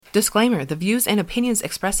Disclaimer, the views and opinions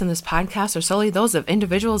expressed in this podcast are solely those of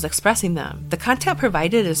individuals expressing them. The content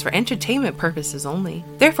provided is for entertainment purposes only.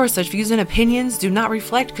 Therefore, such views and opinions do not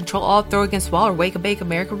reflect Control Alt, Throw Against Wall, or Wake a Bake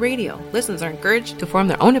America Radio. Listeners are encouraged to form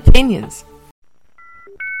their own opinions.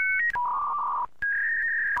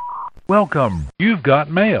 Welcome. You've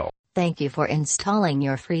got mail. Thank you for installing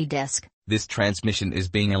your free disk. This transmission is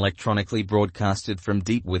being electronically broadcasted from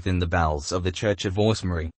deep within the bowels of the Church of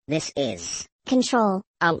Orsemery. This is Control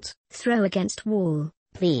Alt Throw Against Wall.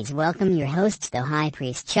 Please welcome your hosts, the High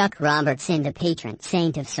Priest Chuck Roberts and the patron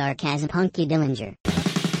saint of sarcasm, Punky Dillinger.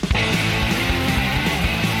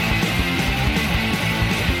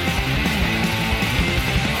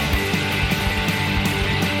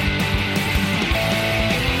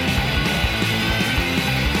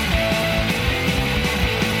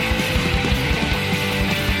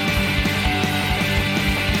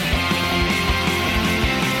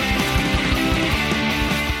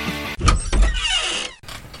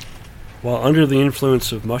 While under the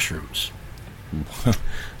influence of mushrooms,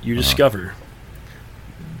 you discover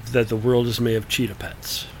that the world is made of cheetah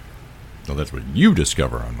pets. Well, that's what you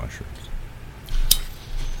discover on mushrooms.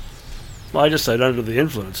 Well, I just said under the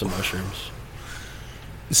influence of mushrooms.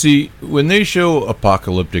 See, when they show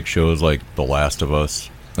apocalyptic shows like The Last of Us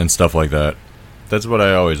and stuff like that, that's what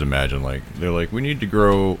I always imagine. Like, they're like, we need to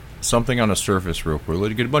grow something on a surface real quick.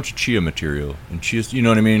 Let's get a bunch of chia material and chia, you know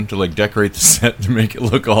what I mean, to like decorate the set to make it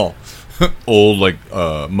look all old, like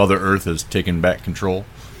Mother Earth has taken back control.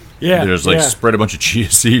 Yeah, there's like spread a bunch of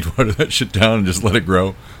chia seed, water that shit down, and just let it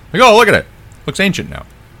grow. Like, oh, look at it, looks ancient now.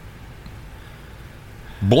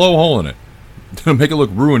 Blow a hole in it, make it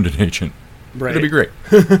look ruined and ancient. Right. It'll be great.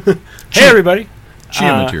 Hey, everybody,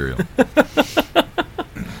 chia material.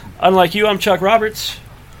 Unlike you, I'm Chuck Roberts.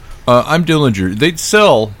 I'm Dillinger. They'd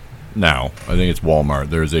sell now. I think it's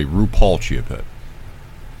Walmart. There's a RuPaul chia pet.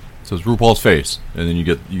 So it's RuPaul's face, and then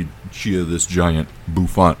you chia this giant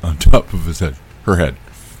bouffant on top of his head, her head.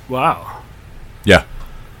 Wow. Yeah.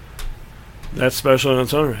 That's special in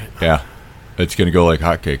its own right. Yeah. It's gonna go like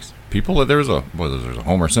hotcakes. People, there's a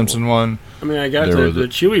Homer Simpson one. I mean, I got the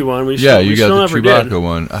Chewy one. We got still the Chewbacca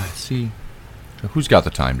one. See, who's got the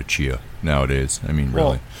time to chia nowadays? I mean,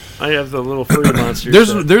 really. I have the little furry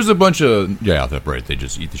monsters. There's a bunch of that's right. They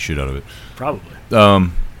just eat the shit out of it.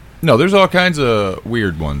 Probably. No, there's all kinds of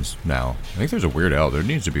weird ones now. I think there's a Weird Al. There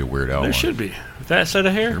needs to be a Weird Al. There should be. With that set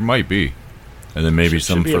of hair? There might be. And then maybe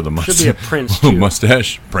some for the mustache. Should be a Prince, too.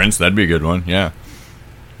 Mustache. Prince, that'd be a good one, yeah.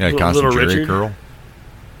 Yeah, constant Jerry Richard. curl.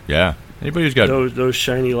 Yeah. Anybody who's got... Those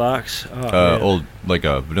shiny locks. Oh, old, like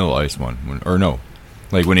a Vanilla Ice one. Or no.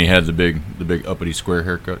 Like when he had the big uppity square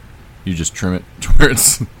haircut. You just trim it to where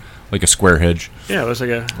it's like a square hedge. Yeah, it was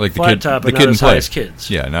like a like flat top, but not as high as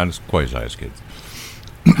kids. Yeah, not as quite as high as kids.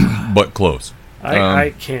 But close.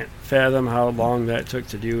 I can't fathom how long that took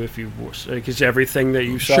to do because everything that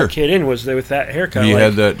you saw a kid in was there with that haircut. He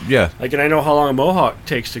had that, yeah. Like, and I know how long a mohawk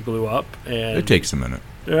takes to glue up. And it takes a minute.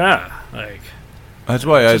 Yeah, like. That's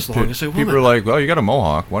why people are like, well, you got a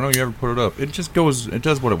mohawk. Why don't you ever put it up? It just goes, it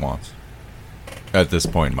does what it wants. At this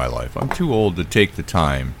point in my life, I'm too old to take the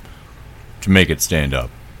time to make it stand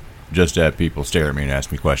up. Just to have people stare at me and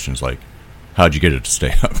ask me questions like, how'd you get it to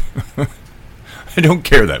stay up? I don't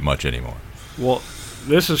care that much anymore. Well,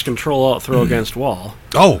 this is Control Alt Throw Against Wall.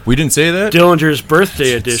 Oh, we didn't say that? Dillinger's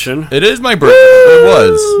birthday edition. It is my birthday. It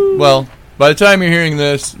was. Well, by the time you're hearing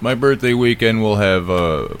this, my birthday weekend will have,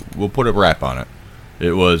 we'll put a wrap on it.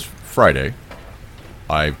 It was Friday.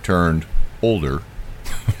 I turned older.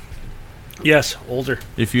 Yes, older.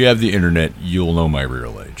 If you have the internet, you'll know my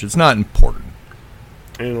real age. It's not important.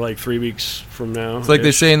 And like 3 weeks from now. It's like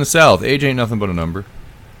they say in the South, age ain't nothing but a number.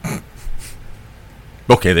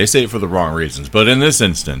 Okay, they say it for the wrong reasons, but in this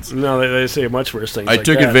instance... No, they say much worse things. I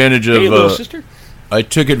took advantage of... Hey, little sister? I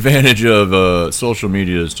took advantage of social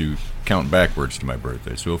medias to count backwards to my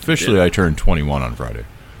birthday. So officially I turned 21 on Friday.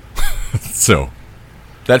 So,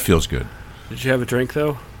 that feels good. Did you have a drink,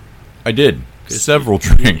 though? I did. Several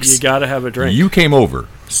drinks. You got to have a drink. You came over,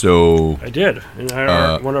 so... I did. And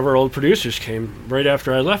one of our old producers came right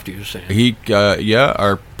after I left, you were saying.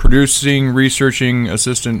 Our producing, researching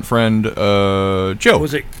assistant friend, Joe.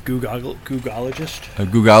 Was it Googologist?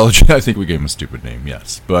 Googologist. I think we gave him a stupid name,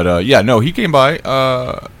 yes. But, he came by,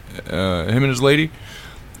 him and his lady,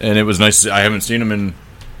 and it was nice. I haven't seen him in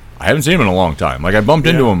a long time. Like, I bumped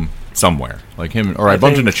into him somewhere. Like him, or I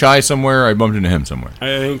bumped into Chai somewhere, I bumped into him somewhere.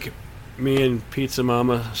 I think... Me and Pizza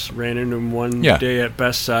Mama ran into him one day at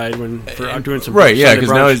Best Side I'm doing some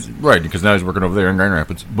because now he's working over there in Grand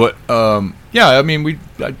Rapids. But I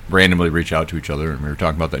randomly reach out to each other, and we were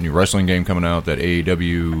talking about that new wrestling game coming out, that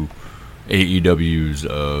AEW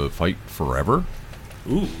AEW's Fight Forever.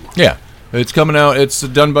 Ooh. Yeah, it's coming out. It's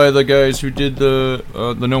done by the guys who did the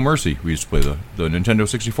No Mercy. We used to play the Nintendo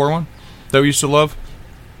 64 one that we used to love.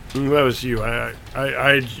 That was you. I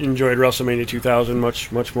enjoyed WrestleMania 2000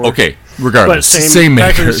 much more. Okay, regardless, but same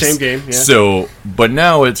exactly makers. the same game. Yeah. So, but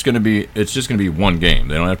now it's just gonna be one game.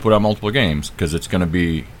 They don't have to put out multiple games because it's gonna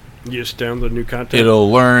be. You just download new content.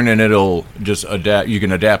 It'll learn and it'll just adapt. You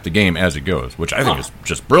can adapt the game as it goes, which I think is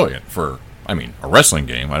just brilliant for. I mean, a wrestling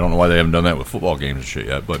game. I don't know why they haven't done that with football games and shit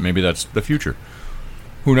yet, but maybe that's the future.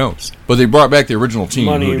 Who knows? But they brought back the original team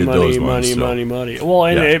who did those ones. Money. Well,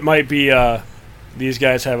 and it might be. These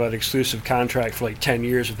guys have an exclusive contract for like 10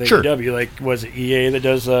 years with AEW. Sure. Like, was it EA that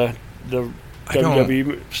does the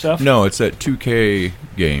WWE stuff? No, it's at 2K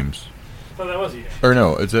Games. Oh, that was EA. Or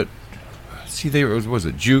no, it's at. See, was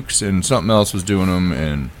it Jukes and something else was doing them,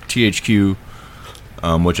 and THQ,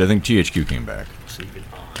 which I think THQ came back.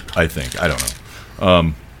 I think. I don't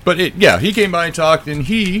know. But he came by and talked, and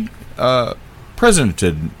he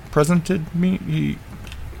presented me.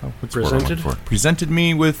 Presented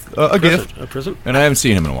me with a gift. A present? And I haven't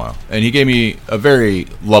seen him in a while. And he gave me a very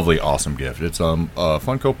lovely, awesome gift. It's a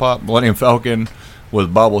Funko Pop Millennium Falcon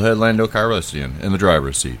with bobblehead Lando Calrissian in the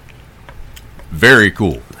driver's seat. Very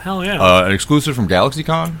cool. Hell yeah. An exclusive from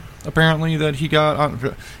GalaxyCon, apparently, that he got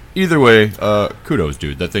on. Either way, kudos,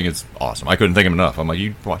 dude. That thing is awesome. I couldn't thank him enough. I'm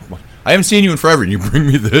like, what? I haven't seen you in forever, and you bring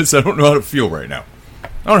me this. I don't know how to feel right now. I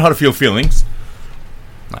don't know how to feel feelings.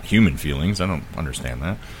 Not human feelings. I don't understand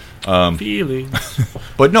that. Feelings.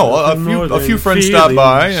 But no, a few friends stopped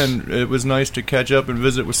by, and it was nice to catch up and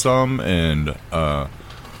visit with some. And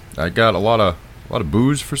I got a lot of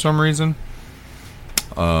booze for some reason.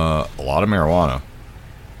 A lot of marijuana.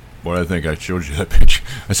 What I think I showed you that picture.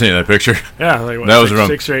 I sent you that picture. Yeah, like what, that was around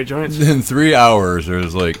 6 or 8 joints. In 3 hours, there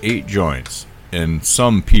was like 8 joints, and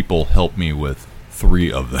some people helped me with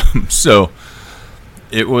 3 of them. So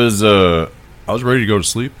it was. I was ready to go to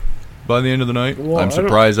sleep by the end of the night. Well, I'm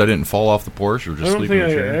surprised I didn't fall off the porch or just sleep in the chair. I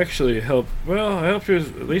don't think I actually helped. Well, I helped you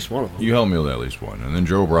with at least one of them. You helped me with at least one, and then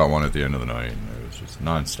Joe brought one at the end of the night, and it was just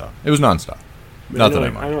nonstop. It was nonstop. Not that I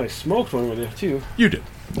mind. I know I smoked one with you too. You did.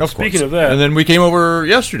 Speaking of that, and then we came over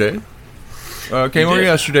yesterday.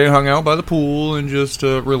 Hung out by the pool, and just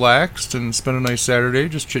relaxed and spent a nice Saturday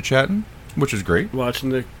just chit-chatting, which is great. Watching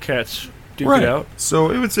the cats duke it out.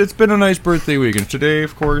 So it's been a nice birthday weekend. Today,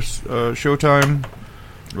 of course, showtime.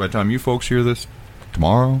 By the time you folks hear this,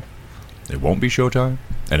 tomorrow, it won't be showtime,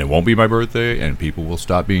 and it won't be my birthday, and people will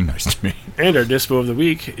stop being nice to me. And our dispo of the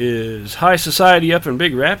week is High Society up in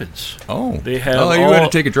Big Rapids. Oh. They have you had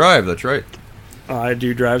to take a drive, that's right. I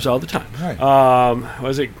do drives all the time. Right.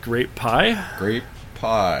 Was it grape pie? Grape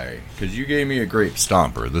pie. Because you gave me a grape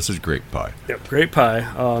stomper. This is grape pie. Yep, grape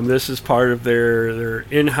pie. This is part of their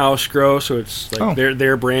in-house grow, so it's like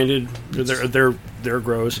they're branded. Their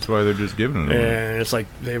grows. That's why they're just giving it away. And it's like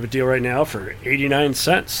they have a deal right now for 89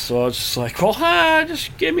 cents. So I was just like, well,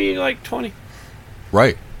 just give me like 20.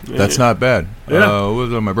 Right. That's not bad. Yeah. It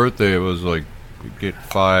was on my birthday. It was like, get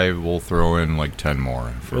 5, we'll throw in like 10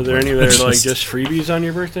 more. Were there any that are like just freebies on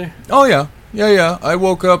your birthday? Oh, yeah. Yeah. I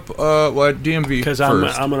woke up at DMV because I'm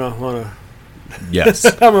going to want to... Yes.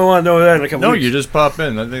 I'm going to want to know that in a couple weeks. No, you just pop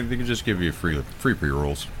in. I think they can just give you free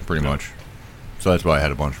pre-rolls, pretty much. So that's why I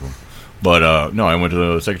had a bunch of them. But, no, I went to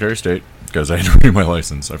the Secretary of State because I had to renew my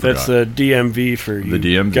license. I forgot. That's the DMV for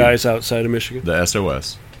you guys outside of Michigan. The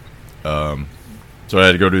SOS. So I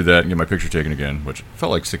had to go do that and get my picture taken again, which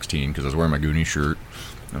felt like 16 because I was wearing my Goonie shirt,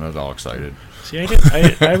 and I was all excited. See,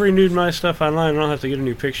 I renewed my stuff online. I don't have to get a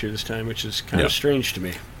new picture this time, which is kind of strange to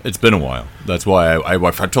me. It's been a while. That's why I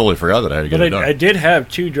totally forgot that I had to get it done. I did have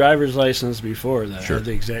 2 driver's licenses before that Sure. had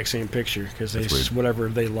the exact same picture because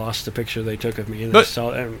they lost the picture they took of me. And that's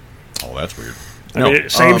weird.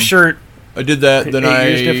 Same shirt. I did that. Then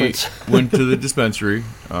I difference. went to the dispensary.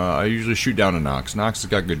 I usually shoot down to Knox. Knox has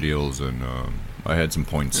got good deals, and I had some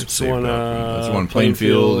points saved up. That's the one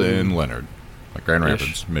Plainfield and Leonard, like Grand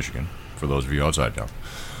Rapids, Michigan, for those of you outside town.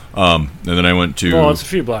 And then I went to... Well, it's a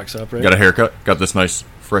few blocks up, right? Got a haircut. Got this nice,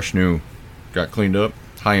 fresh new... Got cleaned up.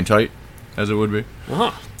 High and tight, as it would be.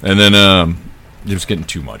 Uh-huh. And then it was getting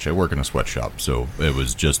too much. I work in a sweatshop, so it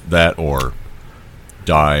was just that or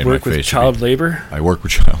dye in my face. Work with child labor? I work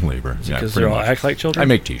with child labor. Because they all act like children? I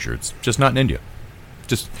make T-shirts, just not in India.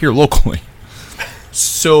 Just here locally.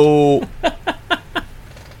 So...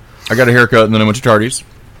 I got a haircut, and then I went to Tardy's,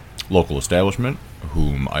 local establishment,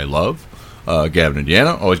 whom I love. Gavin,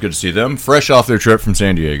 Indiana, always good to see them. Fresh off their trip from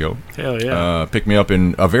San Diego. Hell yeah. Picked me up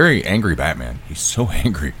in a very angry Batman. He's so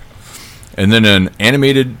angry. And then an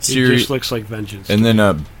animated series. He just looks like vengeance. And then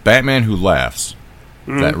a Batman who laughs.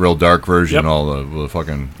 that real dark version, all the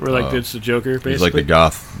fucking. Where like it's the Joker, basically. He's like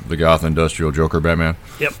the goth industrial Joker Batman.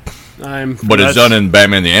 Yep. But it's done in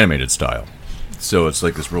Batman the Animated style, so it's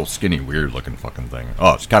like this real skinny, weird looking fucking thing.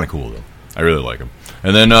 Oh, it's kind of cool though. I really like him.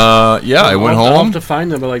 And then I went home. I'll have to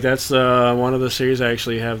find them, but like that's one of the series I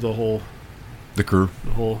actually have the whole. The crew.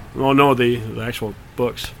 The actual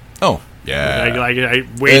books. Oh. Yeah, I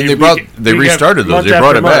waited. And they restarted those. They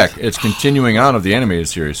brought it back. It's continuing on of the animated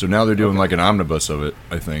series, so now they're doing like an omnibus of it.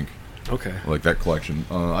 I think. Okay. Like that collection.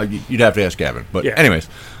 You'd have to ask Gavin, but anyways,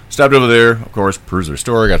 stopped over there. Of course, perused their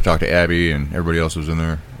store. Got to talk to Abby and everybody else who was in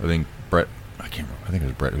there. I think Brett. I can't remember. I think it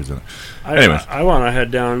was Brett who was in there. Anyways, I want to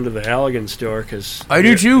head down to the Allegan store because I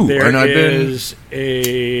do too. There is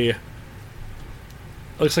a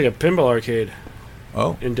looks like a pinball arcade.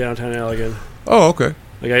 Oh. In downtown Allegan. Oh, okay.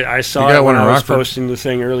 Like I saw it when I was posting the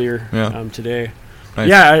thing earlier today. Nice.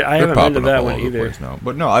 Yeah, I haven't been to that one either. Now.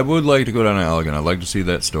 But no, I would like to go down to Allegan. I'd like to see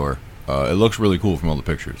that store. It looks really cool from all the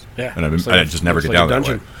pictures. Yeah, and I just never get down that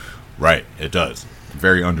way. Right, it does.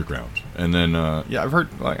 Very underground. And then, I've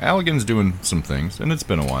heard like Allegan's doing some things, and it's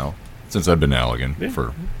been a while since I've been to Allegan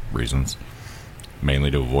for reasons,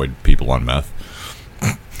 mainly to avoid people on meth.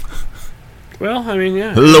 Well, I mean,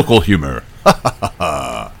 local humor.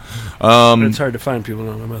 It's hard to find people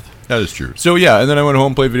on meth. That is true. So and then I went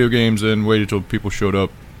home, played video games, and waited till people showed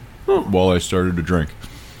up while I started to drink.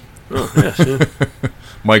 Oh, yes.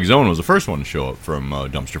 Mike Zone was the first one to show up from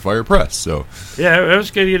Dumpster Fire Press. So it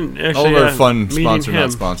was good. Actually, all our fun sponsor, him.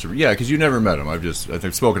 not sponsor. Yeah, because you never met him. I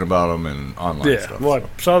think spoken about him and online stuff. Well, I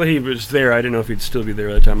saw that he was there. I didn't know if he'd still be there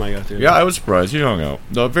by the time I got there. Yeah, I was surprised. He hung out.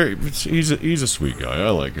 No, he's a sweet guy. I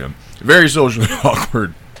like him. Very socially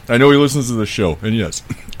awkward. I know he listens to the show, and yes,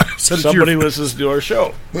 somebody listens to our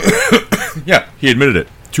show. Yeah, he admitted it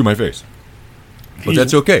to my face. But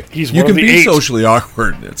that's okay. You can be socially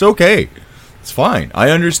awkward. It's okay. It's fine.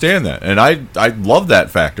 I understand that, and I love that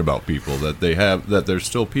fact about people that there's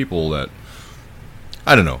still people that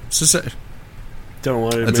I don't know. Don't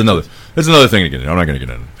want to. That's another thing to get in. I'm not going to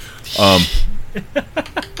get in.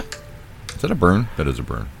 Is that a burn? That is a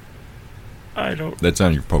burn. I don't. That's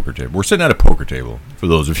on your poker table. We're sitting at a poker table, for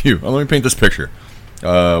those of you. Let me paint this picture.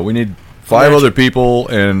 We need 5 other people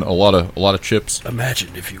and a lot of chips.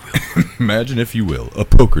 Imagine, if you will. Imagine, if you will, a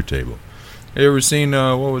poker table. Have you ever seen,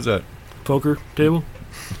 what was that? Poker table?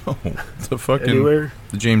 Oh, the fucking... Anywhere?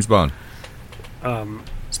 The James Bond.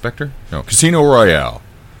 Spectre? No, Casino Royale.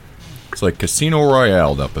 It's like Casino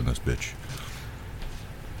Royale up in this bitch.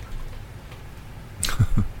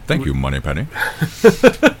 Thank you, Moneypenny.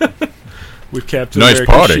 With Captain nice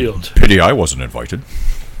America's party. shield. Pity I wasn't invited.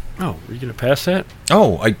 Oh, are you going to pass that?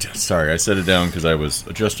 Oh, sorry. I set it down because I was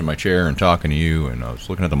adjusting my chair and talking to you, and I was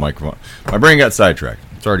looking at the microphone. My brain got sidetracked.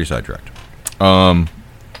 It's already sidetracked.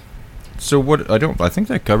 So what? I think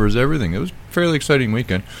that covers everything. It was a fairly exciting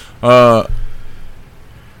weekend. I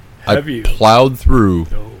plowed through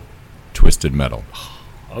Twisted Metal.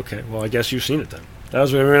 Okay, well, I guess you've seen it then. That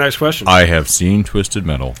was a very nice question. I have seen Twisted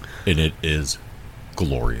Metal, and it is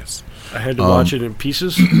glorious. I had to watch it in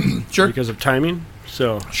pieces sure. because of timing.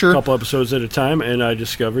 So sure. A couple episodes at a time, and I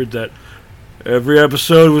discovered that every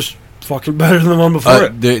episode was fucking better than the one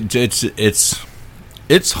before it.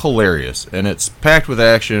 It's hilarious, and it's packed with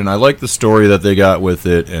action. I like the story that they got with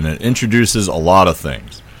it, and it introduces a lot of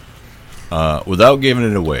things without giving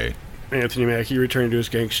it away. Anthony Mackie returning to his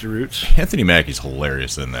gangster roots. Anthony Mackie's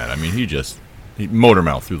hilarious in that. I mean, he motor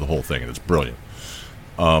mouth through the whole thing, and it's brilliant.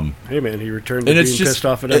 Hey man, he returned to being pissed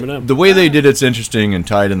off at Eminem. The way they did it's interesting and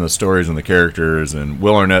tied in the stories and the characters, and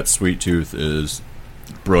Will Arnett's Sweet Tooth is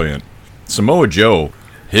brilliant. Samoa Joe,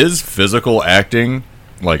 his physical acting,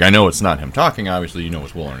 like I know it's not him talking, obviously you know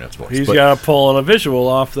it's Will Arnett's voice. He's got to pull a visual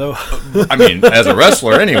off though. I mean, as a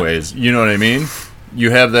wrestler anyways, you know what I mean?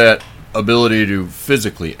 You have that ability to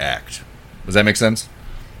physically act. Does that make sense?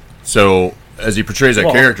 So as he portrays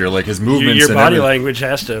that character, like his movements, your body language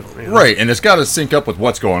has to, right, and it's got to sync up with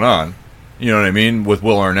what's going on. You know what I mean with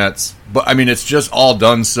Will Arnett's, but I mean it's just all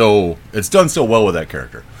done so. It's done so well with that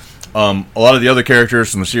character. A lot of the other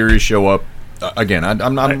characters from the series show up. Again,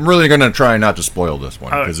 I'm really going to try not to spoil this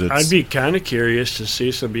one because I'd be kind of curious to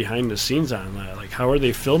see some behind the scenes on that. Like, how are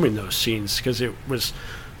they filming those scenes? Because it was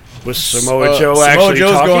Samoa Joe actually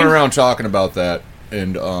Joe's talking? going around talking about that.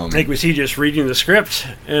 And like, was he just reading the script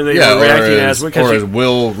and they were reacting as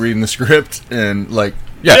Will reading the script and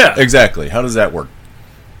yeah, exactly. How does that work?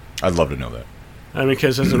 I'd love to know that. I mean,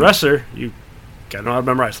 because as a wrestler, you gotta know how to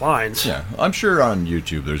memorize lines. Yeah, I'm sure on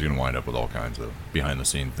YouTube there's gonna wind up with all kinds of behind the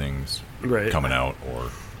scene things coming out,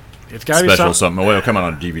 or it's gotta special be something. Well, it'll come out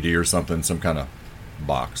on DVD or something, some kind of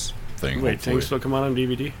box. thing. Wait, things still come out on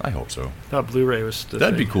DVD? I hope so. I thought Blu-ray was the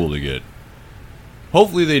That'd thing. be cool to get.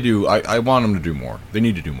 Hopefully they do. I want them to do more. They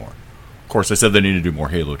need to do more. Of course, I said they need to do more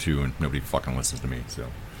Halo 2, and nobody fucking listens to me, so.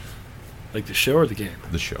 Like the show or the game?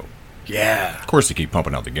 The show. Yeah. Of course they keep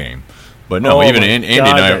pumping out the game. But no, even Andy and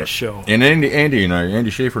I... show. And Andy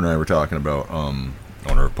Schaefer and I were talking about,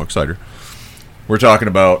 owner of Puck Cider, we're talking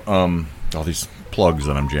about all these plugs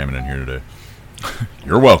that I'm jamming in here today.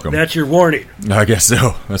 You're welcome. That's your warning. I guess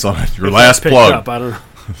so. That's all. Your last plug. Up, I don't know.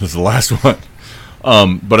 This is the last one.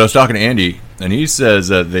 But I was talking to Andy, and he says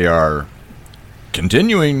that they are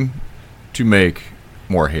continuing to make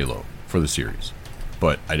more Halo for the series.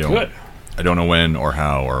 But I don't know when or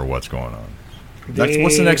how or what's going on.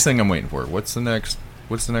 What's the next thing I'm waiting for? What's the next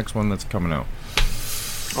one that's coming out?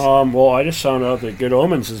 Well, I just found out that Good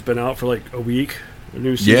Omens has been out for like a week. A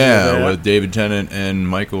new season. Yeah, with David Tennant and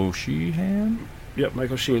Michael Sheehan. Yep,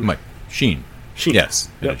 Michael Sheen. Sheen. Yes,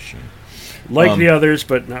 it is Sheen. Like the others,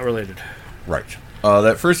 but not related. Right.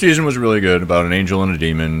 That first season was really good, about an angel and a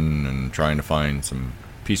demon and trying to find some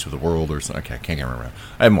peace with the world or something. I can't remember.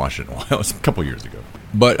 I haven't watched it in a while. It was a couple years ago.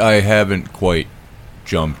 But I haven't quite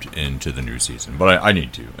jumped into the new season. But I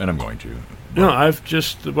need to, and I'm going to. No, I've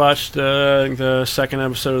just watched the second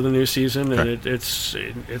episode of the new season, and it's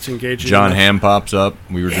engaging. John Hamm pops up.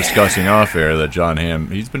 We were discussing off air that John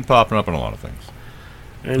Hamm, he's been popping up on a lot of things.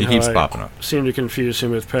 And he keeps popping up. Seem to confuse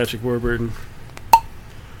him with Patrick Warburton.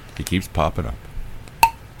 He keeps popping up.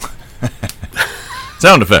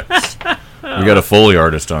 Sound effects. We got a Foley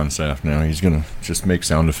artist on staff now. He's going to just make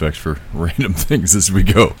sound effects for random things as we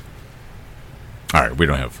go. All right, we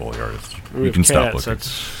don't have Foley artists. We can stop looking.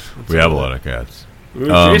 We have a lot of cats.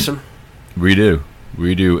 Jason. We do.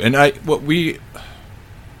 And I'm going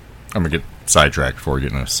to get sidetracked before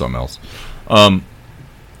getting into something else.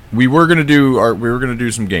 We were going to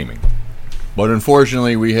do some gaming. But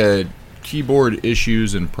unfortunately, we had keyboard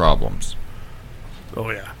issues and problems. Oh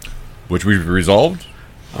yeah. Which we've resolved?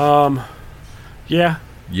 Yeah.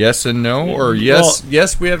 Yes and no, or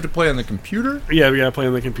yes, we have to play on the computer. Yeah, we gotta play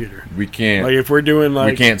on the computer. We can't. Like if we're doing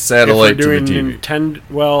we can't satellite to the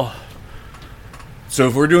TV. So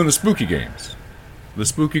if we're doing the spooky games, the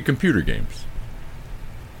spooky computer games,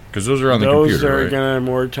 because those are on the computer. Those are right? gonna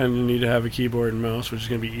more tend to need to have a keyboard and mouse, which is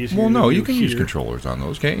gonna be easier. Well, no, you can here. use controllers on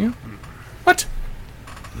those, can't you? What?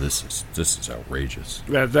 This is outrageous.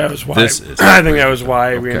 That was why. This is I think that was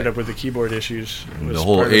why we ended up with the keyboard issues. The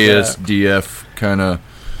whole ASDF kind of,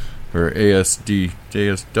 or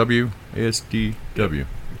ASDW. WASD.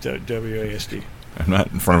 I'm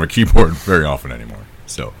not in front of a keyboard very often anymore,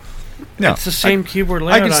 so. No, it's the same keyboard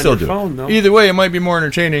layout I can still on your do phone, it. though. Either way, it might be more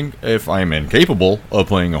entertaining if I'm incapable of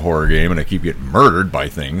playing a horror game and I keep getting murdered by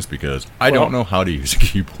things because I don't know how to use a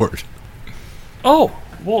keyboard. Oh,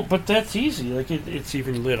 well, but that's easy. Like it's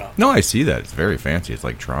even lit up. No, I see that. It's very fancy. It's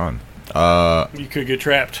like Tron. You could get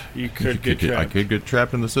trapped. You could get trapped. I could get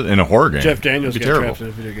trapped in a horror game. Jeff Daniels got terrible. trapped in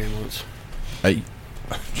a video game once.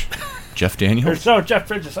 Jeff Daniels? No, Jeff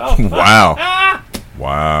Bridges. Oh, wow.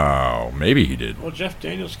 Wow. Maybe he did. Well, Jeff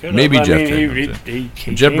Daniels could have. Maybe Jeff Daniels did.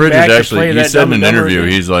 He Jeff Bridges actually, he said in an interview,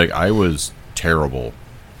 he's like, I was terrible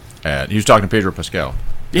at... He was talking to Pedro Pascal.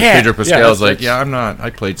 Yeah. Pedro Pascal's like, I'm not... I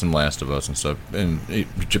played some Last of Us and stuff. And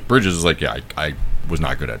Bridges is like, I was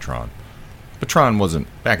not good at Tron. But Tron wasn't...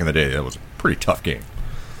 Back in the day, that was a pretty tough game.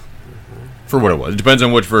 For what it was. It depends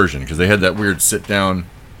on which version, because they had that weird sit-down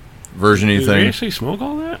version-y thing. Did you actually smoke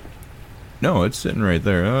all that? No, it's sitting right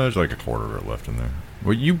there. There's like a quarter of it left in there.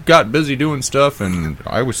 Well, you got busy doing stuff, and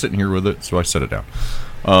I was sitting here with it, so I set it down.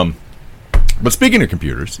 But speaking of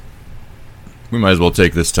computers, we might as well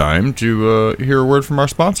take this time to hear a word from our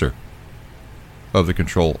sponsor of the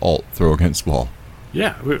Control-Alt-Throw Against Wall.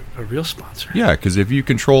 Yeah, we're a real sponsor. Yeah, because if you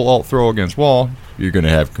Control-Alt-Throw Against Wall, you're going to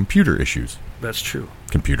have computer issues. That's true.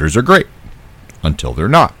 Computers are great until they're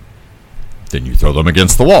not. Then you throw them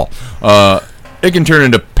against the wall. It can turn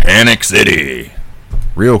into Panic City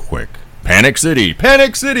real quick. Panic City,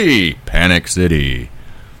 Panic City, Panic City.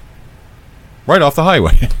 Right off the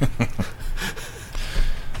highway.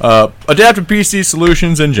 Adaptive PC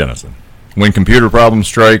Solutions and Jennison. When computer problems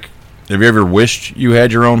strike, have you ever wished you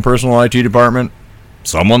had your own personal IT department?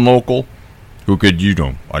 Someone local who could,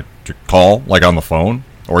 to call, like on the phone,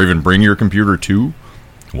 or even bring your computer to?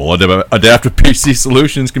 Well, Adaptive PC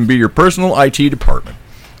Solutions can be your personal IT department.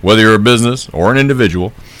 Whether you're a business or an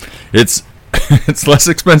individual, it's less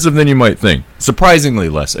expensive than you might think. Surprisingly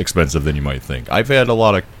less expensive than you might think. I've had a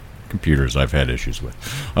lot of computers I've had issues with.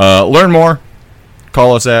 Learn more.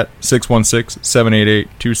 Call us at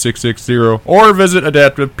 616-788-2660 or visit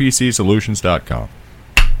AdaptivePCSolutions.com.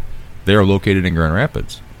 They are located in Grand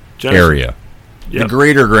Rapids area. the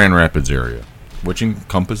greater Grand Rapids area, which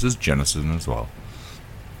encompasses Jenison as well.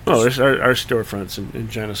 Oh, there's our storefronts in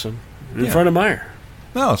Jenison, in front of Meyer.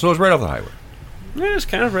 No, so it's right off the highway. Yeah, it's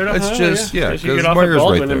kind of right off the highway. It's just, because you get off Meyer's at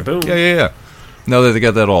Baldwin right there. and boom. Yeah. Now that they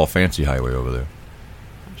got that all fancy highway over there.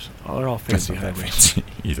 Oh, they're all fancy highways. Fancy.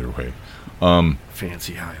 Either way.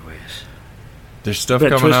 Fancy highways. There's stuff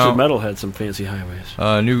coming Twisted out. Twisted Metal had some fancy highways.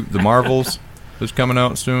 The Marvels is coming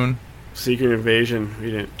out soon. Secret Invasion,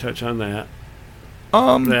 we didn't touch on that.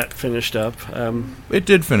 That finished up. It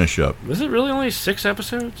did finish up. Was it really only 6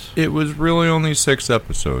 episodes? It was really only 6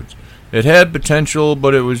 episodes. It had potential,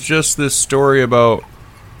 but it was just this story about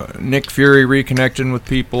Nick Fury reconnecting with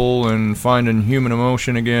people and finding human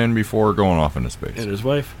emotion again before going off into space. And his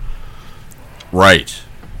wife. Right.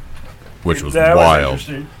 Which was wild.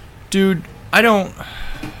 Dude, I don't...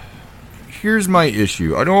 Here's my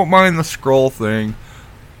issue. I don't mind the scroll thing.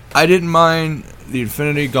 I didn't mind the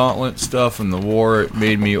Infinity Gauntlet stuff and the war. It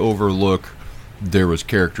made me overlook there was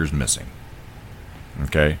characters missing.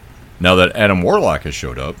 Okay? Now that Adam Warlock has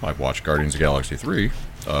showed up, I've watched Guardians of the Galaxy 3,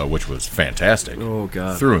 which was fantastic. Oh,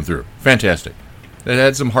 God. Through and through. Fantastic. It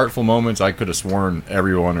had some heartful moments. I could have sworn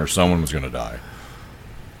everyone or someone was going to die.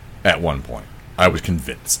 At one point. I was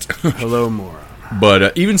convinced. Hello, moron.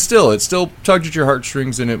 But even still, it still tugged at your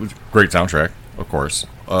heartstrings, and it was a great soundtrack, of course.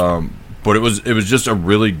 But it was just a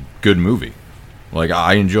really good movie. Like,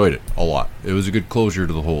 I enjoyed it a lot. It was a good closure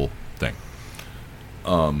to the whole thing.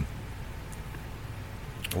 What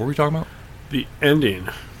were we talking about? The ending.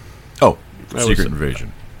 Oh, Secret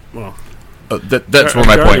Invasion. Well, that's where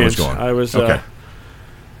my point was going. I was kind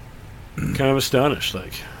of astonished.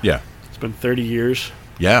 Like, yeah, it's been 30 years.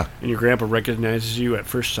 Yeah, and your grandpa recognizes you at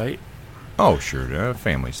first sight. Oh, sure,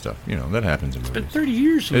 family stuff. You know that happens in movies. It's been 30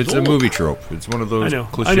 years. It's a movie trope. It's one of those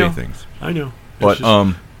cliche things. I know. But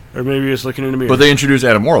or maybe it's looking in the mirror. But they introduced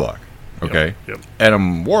Adam Warlock. Okay, Yep.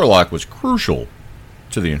 Adam Warlock was crucial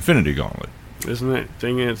to the Infinity Gauntlet. Isn't that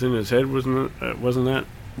thing that's in his head? Wasn't that?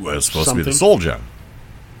 Well, it's supposed to be the Soul Gem.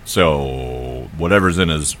 So whatever's in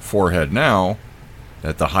his forehead now,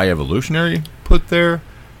 that the High Evolutionary put there,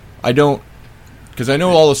 I don't, because I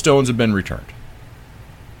know all the stones have been returned,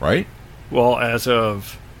 right? Well, as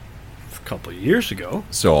of a couple of years ago.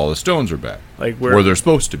 So all the stones are back, like where they're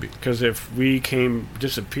supposed to be. Because if we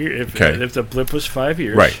disappear, if the blip was 5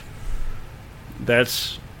 years, right?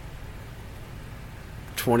 That's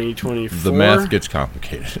 2024. The math gets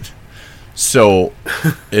complicated. So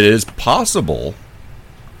it is possible,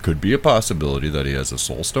 could be a possibility that he has a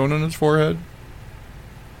soul stone in his forehead.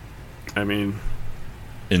 I mean,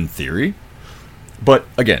 in theory, but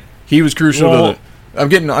again, he was crucial to the. I'm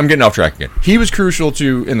getting off track again. He was crucial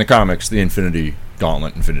to, in the comics, the Infinity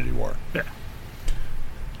Gauntlet, Infinity War. Yeah.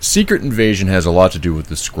 Secret Invasion has a lot to do with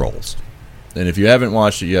the Skrulls, and if you haven't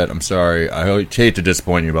watched it yet, I'm sorry. I hate to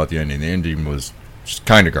disappoint you about the ending. The ending was just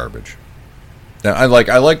kind of garbage. Now, I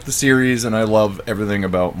like the series, and I love everything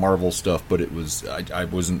about Marvel stuff, but it was I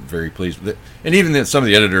wasn't very pleased with it. And even some of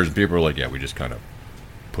the editors and people were like, "Yeah, we just kind of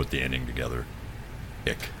put the ending together."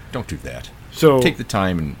 Ick. Don't do that. So take the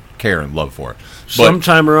time and care and love for it.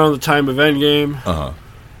 Sometime around the time of Endgame,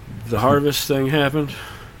 the Harvest thing happened.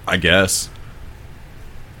 I guess.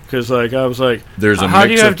 Because I was like, there's a how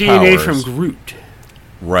do you have DNA powers. from Groot?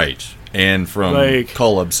 Right, and from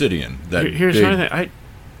Cull Obsidian. Here's my thing.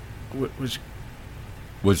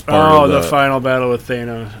 Was part of the final battle with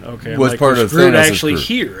Thanos. Okay, was part of Groot Thanos' actually group.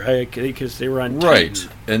 here because they were on right,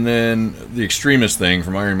 Titan. And then the Extremist thing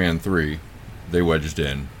from Iron Man 3, they wedged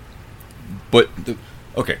in. But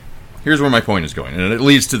okay, here's where my point is going, and it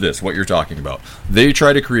leads to this: what you're talking about. They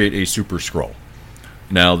try to create a Super Skrull.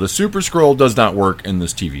 Now, the Super Skrull does not work in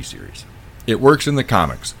this TV series. It works in the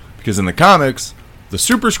comics because in the comics, the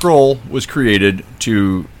Super Skrull was created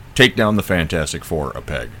to take down the Fantastic Four a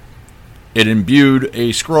peg. It imbued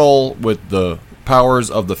a Skrull with the powers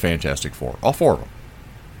of the Fantastic Four, all 4 of them.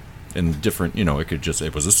 And different,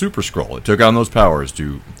 it was a Super Skrull. It took on those powers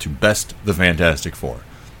to best the Fantastic Four.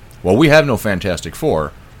 Well, we have no Fantastic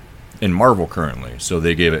Four in Marvel currently, so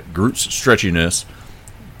they gave it Groot's stretchiness,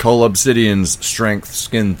 Cull Obsidian's strength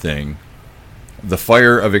skin thing, the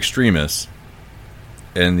fire of Extremis,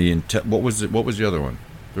 and what was the other one?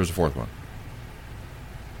 There was a 4th one.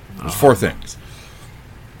 There's 4 things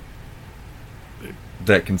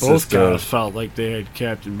that consist both guys felt like they had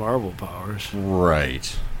Captain Marvel powers.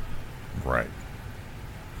 Right.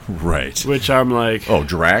 Which I'm like,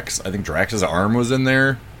 Drax. I think Drax's arm was in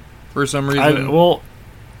there for some reason.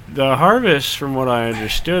 The Harvest, from what I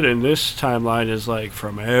understood in this timeline, is like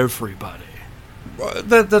from everybody.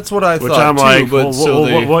 That's what I thought. Which I'm too, like,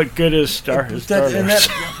 but what good is Star? But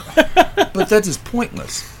that is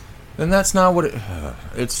pointless. And that's not what it...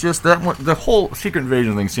 it's just that one, the whole Secret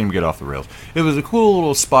Invasion thing seemed to get off the rails. It was a cool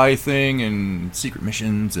little spy thing and secret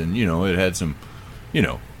missions, and, it had some,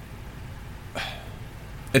 it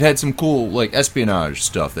had some cool, like, espionage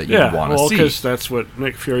stuff that you'd want to see. Well, because that's what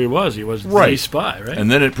Nick Fury was. He was the spy, right? And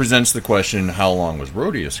then it presents the question, how long was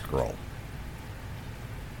Rhodey a Skrull?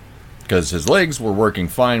 Because his legs were working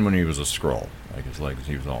fine when he was a Skrull. Like, his legs,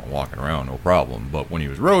 he was all walking around, no problem. But when he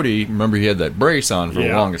was Rhodey, remember he had that brace on for the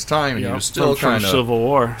longest time, and he was still kind of... Civil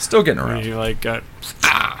War. Still getting around. He, like, got...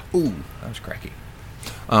 Ooh, that was cracky.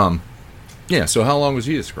 So how long was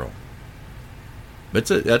he a Skrull?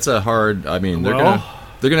 That's a hard... I mean, they're going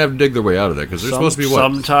to have to dig their way out of that, because they're supposed to be,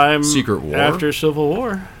 sometime Secret War? After Civil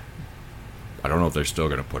War. I don't know if they're still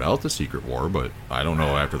going to put out the Secret War, but I don't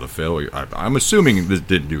know after the failure. I'm assuming this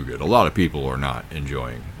didn't do good. A lot of people are not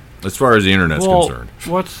enjoying, as far as the internet's concerned.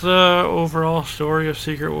 What's the overall story of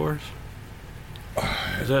Secret Wars?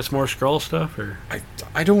 Is that more Skrull stuff, or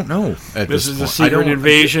I don't know. This is a secret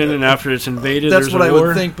invasion, and after it's invaded, that's there's what a war? I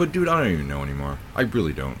would think. But dude, I don't even know anymore. I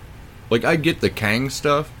really don't. Like, I get the Kang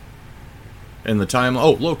stuff, and the time.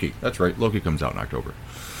 Oh, Loki. That's right. Loki comes out in October.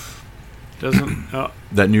 Doesn't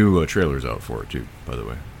that new trailer's out for it too? By the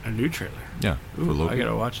way, a new trailer. Yeah, Ooh, for Loki. I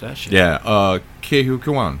gotta watch that shit. Yeah, Kehu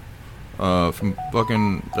Kwan, from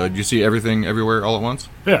fucking. Did you see Everything Everywhere All at Once?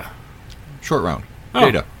 Yeah. Short round. Oh,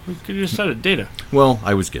 Data. You just said it. Data. Well,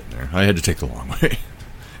 I was getting there. I had to take the long way.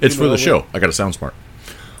 It's for the show. I gotta sound smart.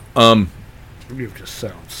 You just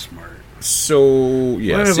sound smart. So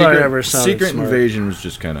yeah, when have I ever sounded Secret smart? Invasion was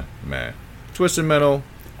just kind of meh. Twisted Metal,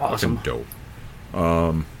 Awesome. fucking dope.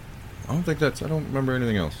 I don't remember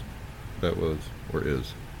anything else that was or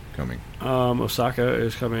is coming. Osaka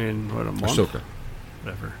is coming in, what, a month? Ahsoka.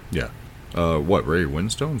 Whatever. Yeah. Ray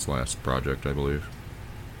Winstone's last project, I believe.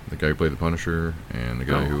 The guy who played the Punisher and the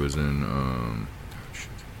guy who was in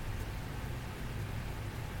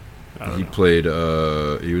he played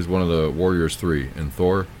he was one of the Warriors 3 in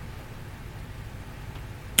Thor.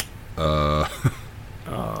 Ray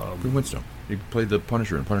Winstone. He played the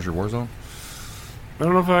Punisher in Punisher Warzone. I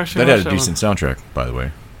don't know if I actually that had a decent soundtrack, by the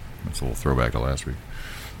way. That's a little throwback to last week.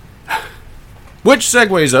 Which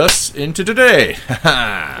segues us into today.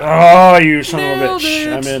 Oh, you son of a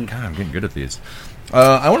bitch. I'm in. God, I'm getting good at these.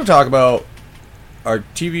 I want to talk about our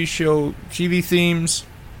TV themes,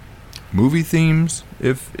 movie themes.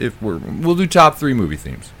 If we'll do top 3 movie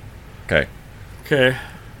themes. Okay.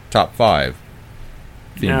 Top 5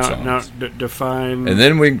 theme songs. Now, define. And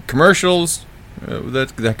then commercials.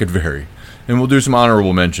 That could vary. And we'll do some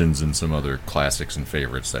honorable mentions and some other classics and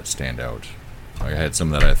favorites that stand out. I had some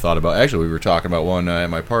that I thought about. Actually, we were talking about one at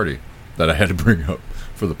my party that I had to bring up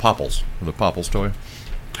for the Popples toy.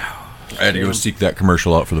 I had to go seek that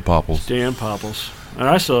commercial out for the Popples. Damn Popples. And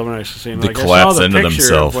I still haven't actually seen it. They collapse into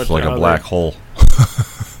themselves like a black hole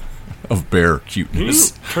of bear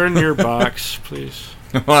cuteness. Can you turn your box, please?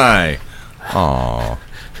 Why? Aww.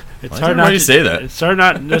 It's hard not to say that. It's hard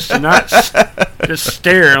not just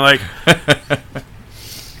stare like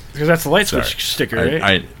because that's the light switch sticker,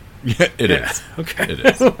 right? Yeah, it is. Okay, it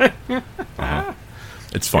is.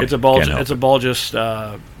 It's funny. It's a bulgous man.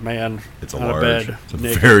 It's a on large, a bed, it's a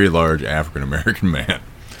very large African American man.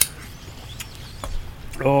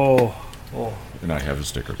 Oh. And I have a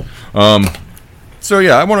sticker. So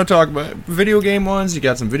yeah, I want to talk about video game ones. You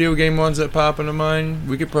got some video game ones that pop into mind.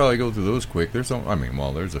 We could probably go through those quick. There's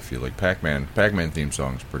a few like Pac-Man. Pac-Man theme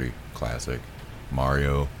song's pretty classic.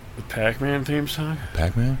 Mario. The Pac-Man theme song?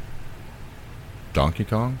 Pac-Man? Donkey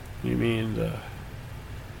Kong? You mean the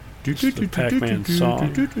Pac-Man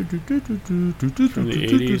song from the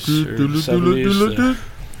 80s or 70s?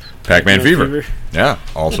 Pac-Man Fever. Yeah,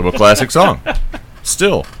 also a classic song.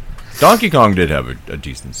 Still. Donkey Kong did have a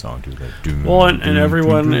decent song too. Well, and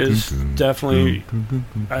everyone is definitely,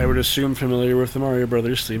 I would assume, familiar with the Mario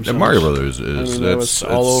Brothers theme song. The Mario Brothers is that's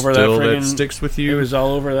all over that sticks with you. It was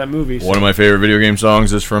all over that movie. One of my favorite video game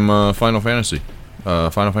songs is from Final Fantasy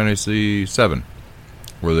VII,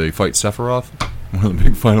 where they fight Sephiroth. One of the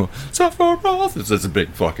big final Sephiroth. It's a big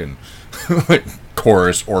fucking like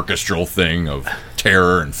chorus orchestral thing of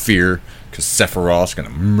terror and fear because Sephiroth's gonna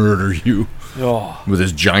murder you. With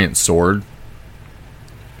his giant sword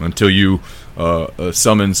until you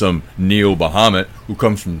summon some Neo Bahamut who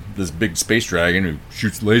comes from this big space dragon who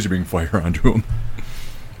shoots laser beam fire onto him.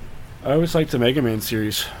 I always liked the Mega Man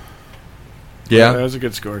series. Yeah, that was a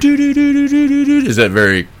good score. Is that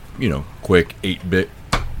very quick 8-bit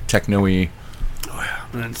techno-y? Oh yeah,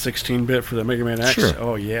 and then 16-bit for the Mega Man X. Sure.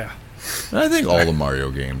 Oh yeah. I think all the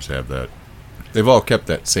Mario games have that they've all kept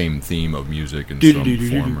that same theme of music in some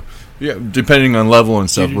form. Yeah, depending on level and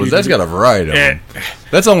stuff. But that's got a variety of them.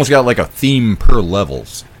 That's almost got like a theme per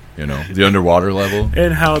levels. You know, the underwater level.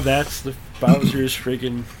 And how that's the Bowser's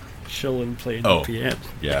freaking chilling playing the piano.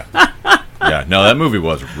 Yeah. Yeah, no, that movie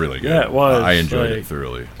was really good. Yeah, it was. I enjoyed it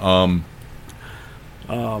thoroughly. Oh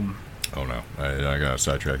no, I got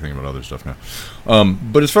sidetracked thinking about other stuff now.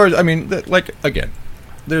 But as far as, I mean, again,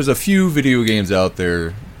 there's a few video games out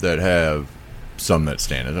there that have some that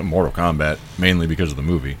stand out. Mortal Kombat, mainly because of the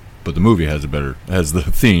movie, but the movie has the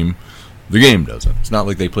theme. The game doesn't. It's not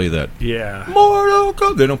like they play that. Yeah. Mortal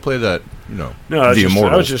Kombat. They don't play that. No, the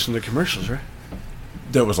Immortals. That was just in the commercials, right?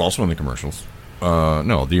 That was also in the commercials.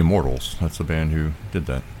 No, the Immortals. That's the band who did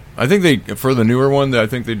that. I think for the newer one, I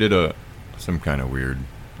think they did some kind of weird.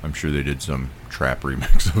 I'm sure they did some trap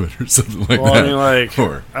remix of it or something like that. I mean, like,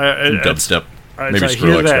 or dubstep. Maybe I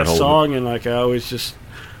hear that song and like I always just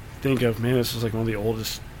think of, man, this is like one of the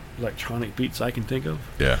oldest electronic beats I can think of.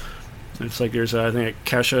 Yeah. It's like there's I think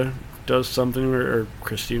Kesha does something or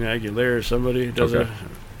Christina Aguilera or somebody does a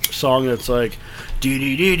song that's like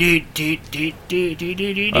feels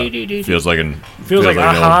like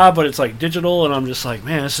aha, but it's like digital, and I'm just like,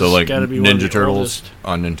 man, this has got to be Ninja one of the Turtles oldest.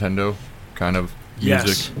 On Nintendo kind of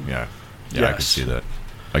music. Yes. Yeah, I can see that.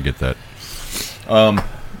 I get that. All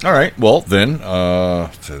right, well then, I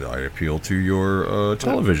appeal to your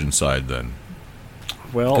television side then.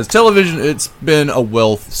 Well, because television, it's been a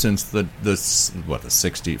wealth since the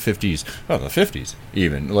 60s, 50s, the 50s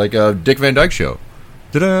even, like a Dick Van Dyke Show.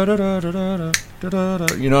 You know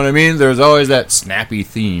what I mean? There's always that snappy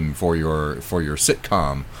theme for your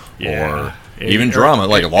sitcom or even drama,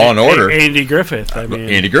 like Law and Order. Andy Griffith.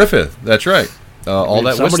 Andy Griffith. That's right.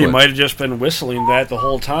 Somebody might have just been whistling that the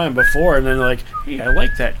whole time before, and then like, hey, I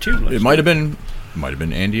like that too. It might have been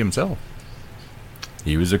Andy himself.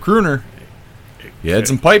 He was a crooner. He had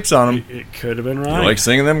some pipes on him. It could have been Ron. You like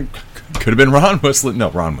singing them? Could have been Ron whistling.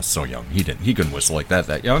 No, Ron was so young. He couldn't whistle like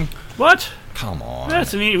that young. What? Come on.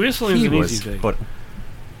 That's an easy thing. But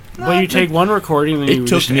you take one recording and you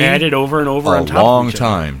just add it over and over on top of each other. A long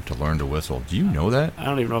time to learn to whistle. Do you know that? I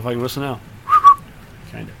don't even know if I can whistle now.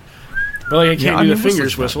 Kind of. But I can't do the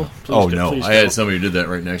fingers whistle. Please I had somebody who did that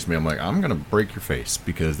right next to me. I'm like, I'm going to break your face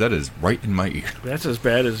because that is right in my ear. That's as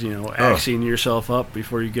bad as, axing yourself up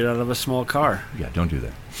before you get out of a small car. Yeah, don't do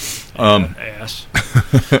that. Ass.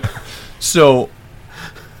 So,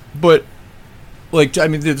 but, like, I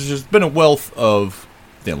mean, there's just been a wealth of,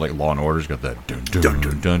 like, Law and Order's got that dun dun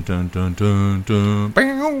dun dun dun dun dun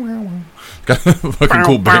dun. Got a fucking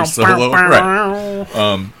cool bass solo.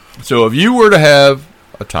 Right. So if you were to have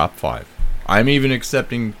a top 5, I'm even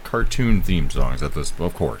accepting cartoon theme songs at this,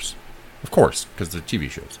 of course, because they're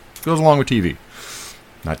TV shows. It goes along with TV,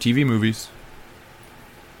 not TV movies.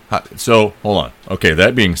 So hold on. Okay,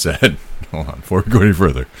 that being said, hold on. Before we go any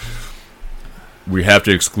further, we have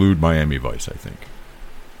to exclude Miami Vice, I think.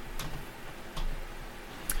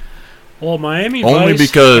 Well, Miami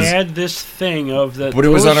Vice had this thing of that. But it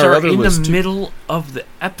was on our other list in the middle of the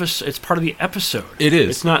episode. It's part of the episode. It is.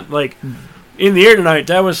 It's not like In the Air Tonight.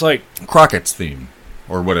 That was like Crockett's theme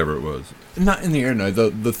or whatever it was. Not In the Air Tonight.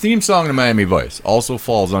 The theme song to Miami Vice also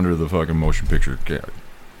falls under the fucking motion picture category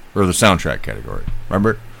or the soundtrack category.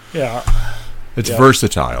 Remember? Yeah. It's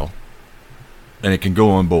versatile, and it can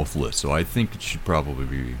go on both lists. So I think it should probably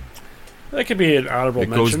be. That could be an honorable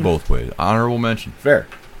mention. It goes both ways. Honorable mention. Fair.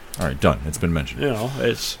 All right, done. It's been mentioned.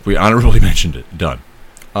 We honorably mentioned it. Done.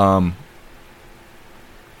 So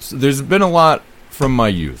there's been a lot from my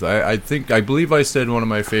youth. I believe I said one of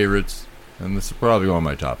my favorites, and this is probably one of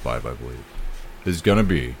my top 5, I believe, is going to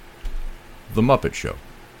be The Muppet Show.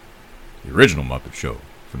 The original Muppet Show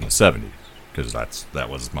from the 70s, because that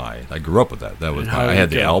was I grew up with that. That was I had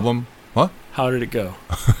the album. What? How did it go?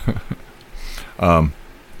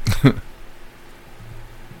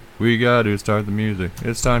 We got to start the music.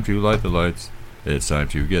 It's time to light the lights. It's time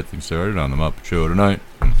to get things started on the Muppet Show tonight.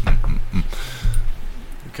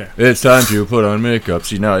 Okay. It's time to put on makeup.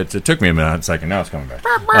 See, now it took me a minute. It's like, now it's coming back.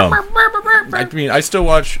 I mean, I still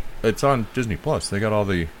watch. It's on Disney Plus. They got all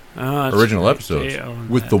the original episodes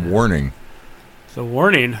with the warning. The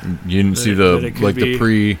warning. You didn't see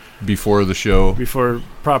before the show, before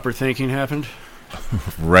proper thinking happened.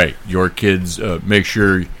 Right. Your kids. Make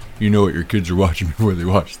sure you know what your kids are watching before they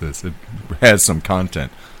watch this. It has some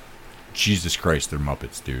content. Jesus Christ, they're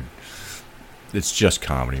Muppets, dude. It's just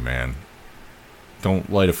comedy, man.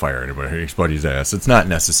 Don't light a fire anybody's ass. It's not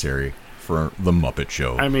necessary for the Muppet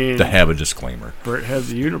Show to have a disclaimer. Bert had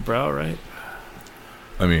the unibrow, right?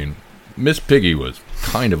 I mean, Miss Piggy was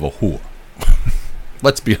kind of a whore.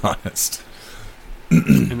 Let's be honest.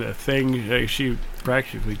 And the thing, she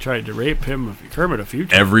practically tried to rape him, Kermit, a few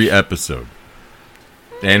times. Every episode.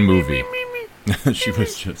 And movie. She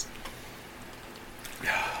was just...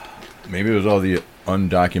 Maybe it was all the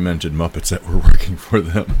undocumented Muppets that were working for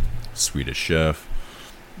them. Swedish Chef,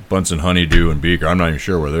 Bunsen Honeydew, and Beaker. I'm not even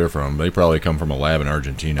sure where they're from. They probably come from a lab in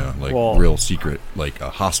Argentina, like real secret, like a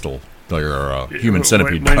hostile or a human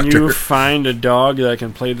centipede doctor. When you find a dog that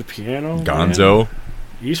can play the piano, Gonzo, man,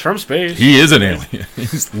 he's from space. He is an alien.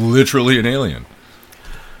 He's literally an alien.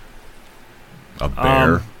 A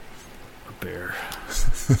bear. A bear.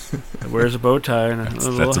 Wears a bow tie and a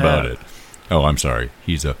little That's hat. about it. Oh, I'm sorry.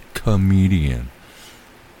 He's a comedian.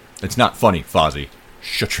 It's not funny, Fozzie.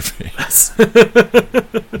 Shut your face.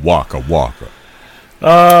 Waka waka.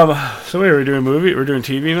 So wait, we're doing movie? We're doing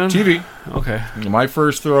TV then? TV. Okay. My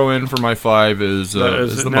first throw in for my 5 is the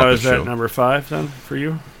Muppet is that Show. number 5 then for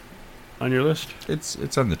you on your list?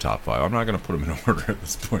 It's on the top 5. I'm not going to put them in order at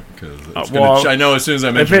this point because I know as soon as I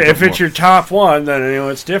if mention if it's your top one, then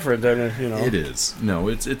it's different. Then it is. No,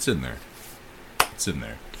 it's in there. It's in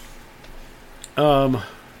there.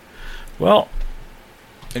 Well,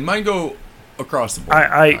 and mine go across the board.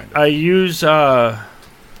 I use the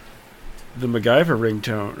MacGyver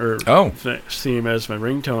ringtone or theme as my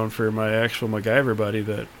ringtone for my actual MacGyver buddy.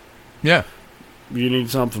 That you need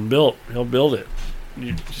something built, he'll build it.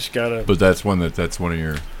 You just gotta. But that's one of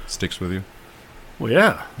your sticks with you. Well,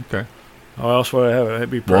 yeah. Okay. How else would I have it? It'd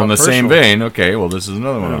be well, in the personal. same vein. Okay. Well, this is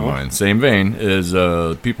another one of mine. Same vein is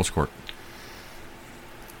People's Court.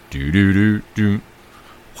 Do do do do.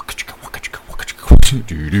 Do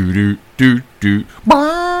do do do do.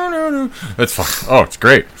 That's fun. Oh, it's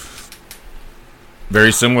great.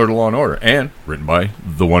 Very similar to Law and Order, and written by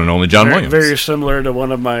the one and only John Williams. Very similar to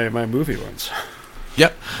one of my movie ones.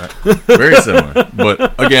 Yep, very similar.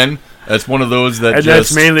 But again, that's one of those that. And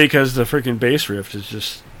that's mainly because the freaking bass riff is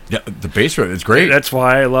just. Yeah, the bass riff is great. That's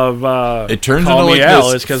why I love. It turns Call into Me like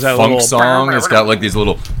Al, this that funk little song. It's got like these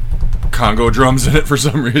little Congo drums in it for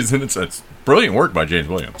some reason. It's brilliant work by James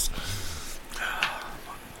Williams.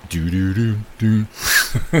 Do do do do.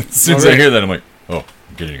 As soon as I hear that, I'm like, oh,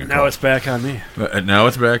 I'm getting a call. Now it's back on me. Now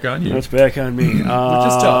it's back on you. Now it's back on me. Which is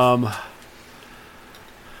tough.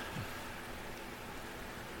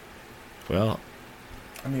 Well,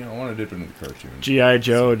 I mean, I want to dip into the cartoon. G.I.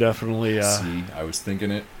 Joe definitely. See, I was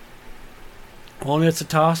thinking it. Well, it's a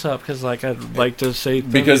toss-up because, like, I'd like to say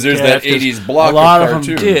because there's that '80s block. A lot of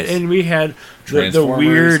cartoons. them did, and we had the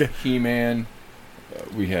weird He-Man.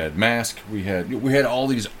 We had Mask. We had all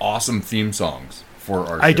these awesome theme songs for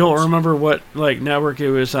our shows. I don't remember what network it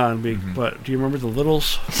was on, but do you remember the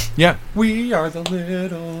Littles? Yeah, we are the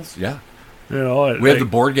Littles. Yeah, we had the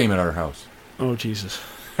board game at our house. Oh Jesus!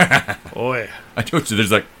 Boy, I told you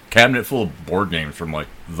there's like cabinet full of board games from like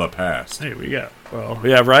the past. Hey, we got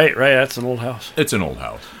right. That's an old house. It's an old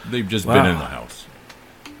house. They've just been in the house.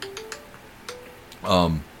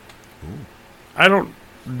 I don't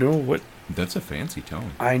know what. That's a fancy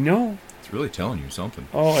tone. I know. It's really telling you something.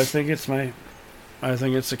 Oh, I think it's the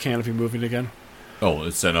canopy moving again. Oh,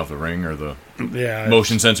 it's setting off the ring or the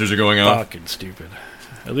motion sensors are going off. Fucking stupid.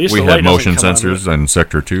 At least we the had motion sensors in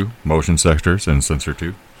Sector 2. Motion sensors in Sensor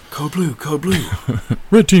 2. Code blue. Code blue.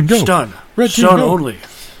 Red team go. Stun. Red team Stun go. only.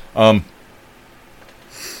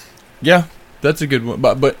 Yeah, that's a good one.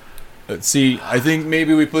 But see, I think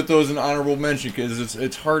maybe we put those in honorable mention because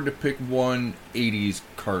it's hard to pick one 80s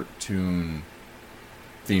cartoon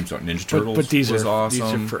theme song. Ninja Turtles but these was are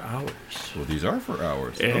awesome. These are for hours. Well, these are for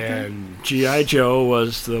hours. And G.I. Joe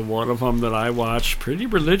was the one of them that I watched pretty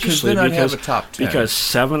religiously then I'd have a top 10. Because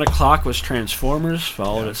 7 o'clock was Transformers,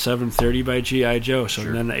 followed at 7:30 by G.I. Joe. So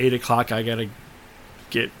then at 8 o'clock I gotta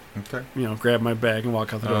get grab my bag and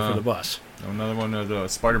walk out the door for the bus. Another one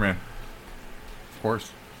is Spider-Man. Of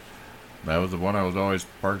course. That was the one I was always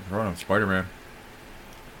parked in front of, Spider-Man.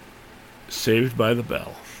 Saved by the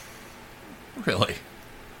Bell. Really?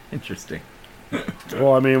 Interesting.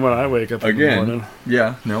 Well, I mean, when I wake up in the morning.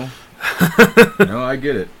 Yeah, no. No, I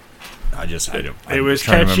get it. I don't. It was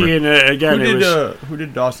catchy, and again, who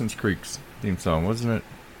did Dawson's Creek's theme song? Wasn't it?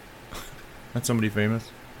 That's somebody famous?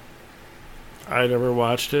 I never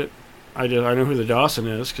watched it. I know who the Dawson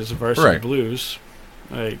is because of Varsity Blues.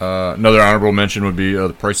 Another honorable mention would be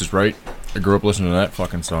The Price is Right. I grew up listening to that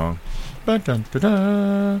fucking song. Yeah,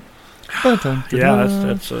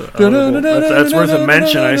 that's worth a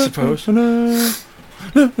mention, I suppose. And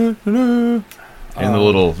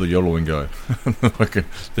the yodeling guy, the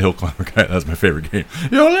hill climber guy. That's my favorite game.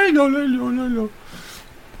 Then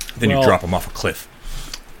you drop him off a cliff.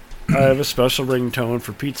 I have a special ringtone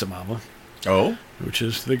for Pizza Mama. Oh, which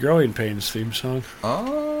is the Growing Pains theme song.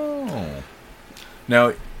 Oh.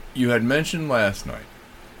 Now, you had mentioned last night,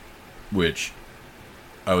 which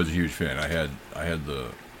I was a huge fan. I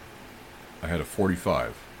had a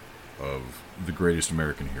 45 of The Greatest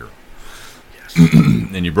American Hero. Yes.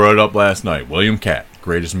 And you brought it up last night. William Catt,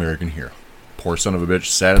 Greatest American Hero. Poor son of a bitch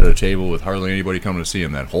sat at a table with hardly anybody coming to see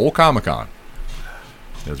him that whole Comic-Con.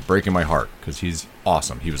 It was breaking my heart because he's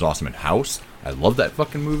awesome. He was awesome in House. I love that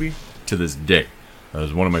fucking movie to this day. That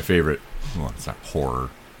was one of my favorite. Well, it's not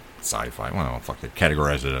horror, sci-fi. Well, fuck, they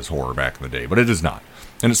categorized it as horror back in the day, but it is not.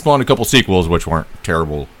 And it spawned a couple sequels which weren't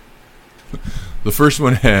terrible. The first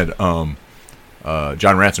one had John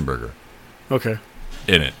Ratzenberger. Okay.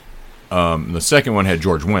 In it. The second one had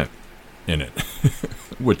George Wendt in it.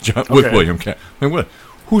 with William Catt. I mean, what?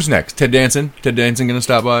 Who's next? Ted Danson? Ted Danson going to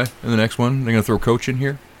stop by in the next one? They're going to throw Coach in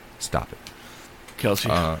here? Stop it. Kelsey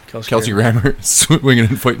Grammer swinging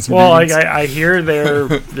and fighting some demons. I hear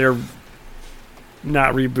they're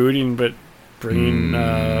not rebooting, but bringing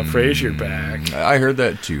Frasier back. I heard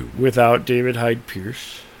that too. Without David Hyde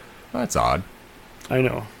Pierce. That's odd. I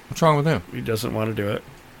know. What's wrong with him? He doesn't want to do it.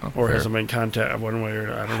 Or fair. hasn't been in contact one way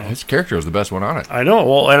or I don't know. His character was the best one on it. I know.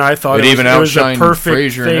 Well, and I thought it was a perfect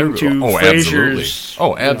Frasier thing to Frasier's.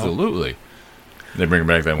 Absolutely. They bring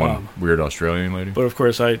back that one weird Australian lady. But of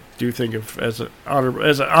course, I do think of as a mentionable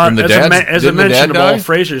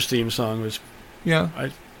Frasier's theme song was. Yeah,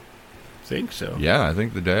 I think so. Yeah, I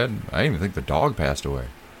think the dad. I even think the dog passed away.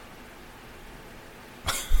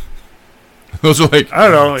 Those are like I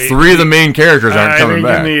don't know. Three of the main characters aren't coming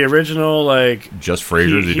back. In the original, like just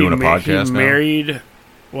Frasier, is he doing a podcast he now? Married.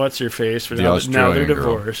 What's her face? For now they're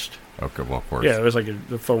divorced. Girl. Okay, well of course. Yeah, it was like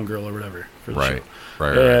the phone girl or whatever. For the right.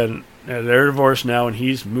 show. And they're divorced now, and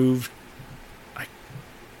he's moved. I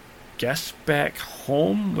guess back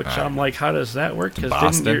home, which I'm like, how does that work?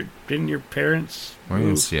 Because didn't your parents? Were you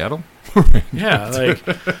in Seattle? Yeah, like.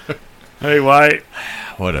 Hey, why?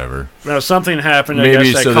 Whatever. Now, something happened, I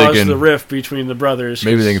guess, that caused the rift between the brothers.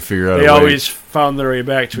 Maybe they can figure out a way. They always found their way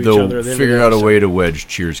back to each other. They'll figure out a way to wedge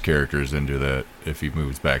Cheers characters into that if he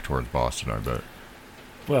moves back towards Boston, I bet.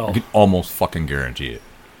 Well. You can almost fucking guarantee it.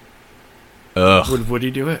 Ugh. Would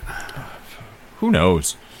he do it? Who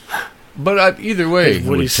knows? But either way,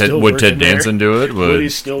 would Ted Danson do it? Would he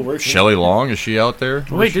still work? Shelley Long, is she out there?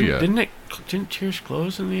 Wait, didn't Cheers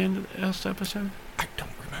close in the end of the last episode? I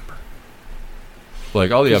don't remember.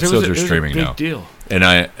 Like all the episodes are streaming now. Big deal. And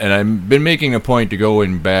I've been making a point to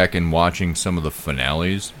going back and watching some of the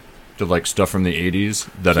finales to like stuff from the 80s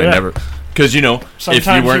that I never, because if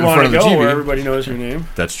you weren't in front of the TV, where everybody knows your name.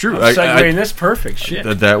 That's true. I'm segueing this perfect shit.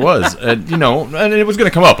 That was, and it was going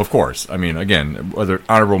to come up, of course. I mean, again, whether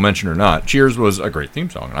honorable mention or not, Cheers was a great theme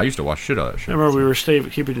song. I used to watch shit out of that shit. I remember we were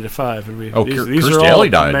keeping it to 5, and these Kirstie are all Alley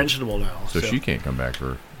died. mentionable now. So she can't come back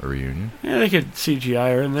for a reunion. Yeah, they could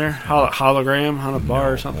CGI her in there, hologram on a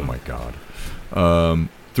bar or something. Oh my god.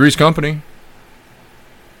 Three's Company.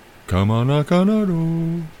 Come on, knock on our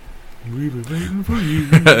door. We've been waiting for you.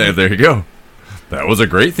 There you go. That was a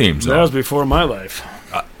great theme song. That was before my life.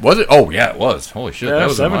 Was it? Oh, yeah, it was. Holy shit, that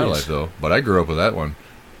was 70s. In my life, though. But I grew up with that one.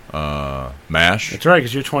 MASH. That's right,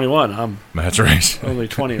 because you're 21. That's right. Only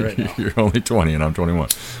 20 right now. You're only 20, and I'm 21.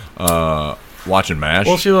 Watching MASH.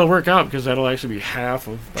 We'll see that'll work out, because that'll actually be half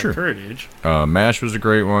of my current age. MASH was a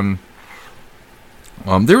great one.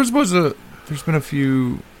 There's been a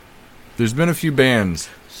few bands,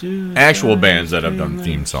 actual bands that have done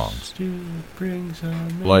theme songs.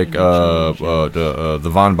 Like the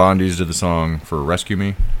Von Bondies did the song for "Rescue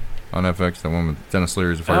Me" on FX. That one with Dennis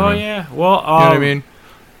Leary's a fireman. Oh yeah, well, you know what I mean?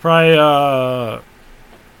 Probably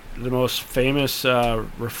the most famous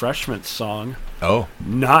refreshment song. Oh,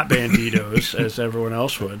 not Banditos as everyone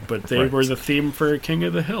else would, but they were the theme for King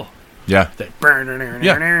of the Hill. Yeah. It's like,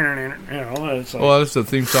 well, that's the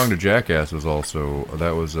theme song to Jackass. Was also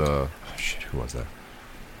that was who was that?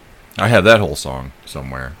 I had that whole song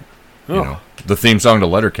somewhere. The theme song to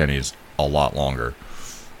Letterkenny's a lot longer.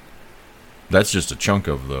 That's just a chunk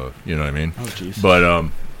of the, you know what I mean? Oh, Jesus. But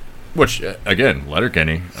which again,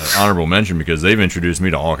 Letterkenny, honorable mention because they've introduced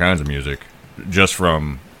me to all kinds of music just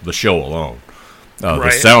from the show alone.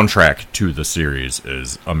 The soundtrack to the series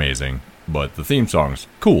is amazing, but the theme song's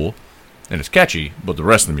cool and it's catchy. But the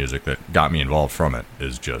rest of the music that got me involved from it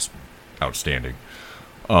is just outstanding.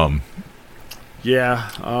 Yeah.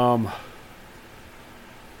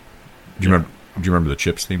 Do you remember the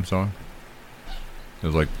Chips theme song? It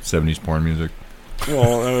was like 70s porn music.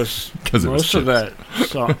 Well, that was most of that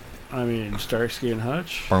song. I mean, Starsky and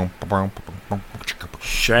Hutch,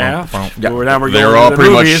 Shaft. Yeah, they're all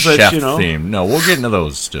pretty much Shaft themed. No, we'll get into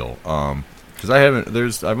those still. Because I haven't.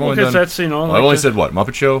 I've only done. That's I've only said what?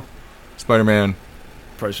 Muppet Show, Spider-Man,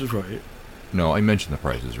 Price is Right. No, I mentioned The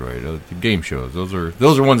Price is Right. The game shows. Those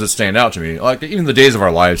are ones that stand out to me. Like even the Days of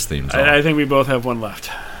Our Lives theme song. I think we both have one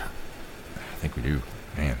left. I think we do.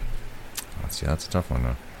 Man. Let's see, that's a tough one,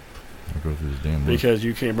 though. I'll go through this damn list. Because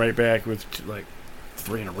you came right back with,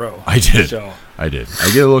 3 in a row. I did. So. I did. I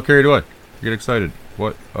get a little carried away. I get excited.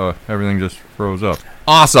 What? Everything just froze up.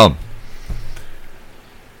 Awesome!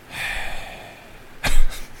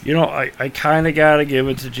 I kind of got to give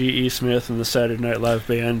it to G.E. Smith and the Saturday Night Live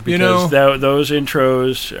Band because those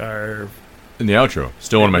intros are... And the outro.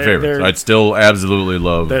 Still one of my favorites. I'd still absolutely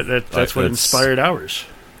love... That's what inspired ours.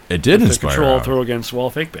 It did inspire the Control Throw Against Wall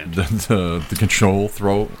Fake Band. The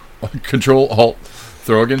Control Alt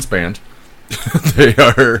Throw Against Band. They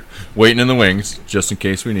are waiting in the wings just in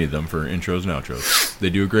case we need them for intros and outros. They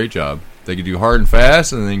do a great job. They can do hard and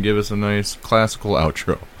fast and then give us a nice classical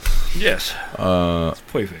outro. Yes. It's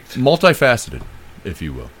perfect. Multifaceted, if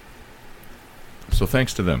you will. So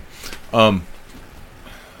thanks to them. 80s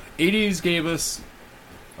gave us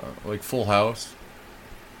Full House.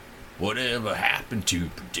 Whatever happened to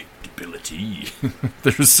predictability?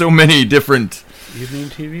 There's so many different... Evening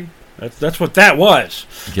TV? That's what that was.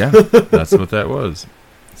 Yeah, that's what that was.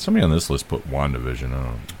 Somebody on this list put WandaVision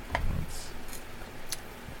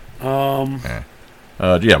on.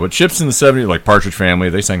 Yeah, but Chips in the 70s, like Partridge Family,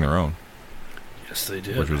 they sang their own. Yes, they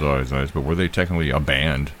did. Which was always nice. But were they technically a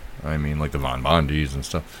band? I mean, like the Von Bondis and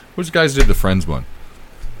stuff. Which guys did the Friends one?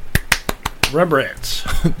 Rembrandts.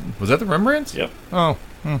 Was that the Rembrandts? Yep. Oh.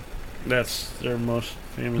 That's their most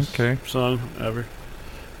famous song ever.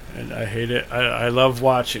 And I hate it. I love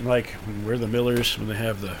watching, when we're the Millers, when they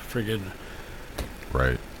have the friggin'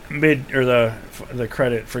 the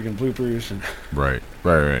credit friggin' bloopers. And Right.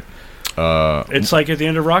 It's like at the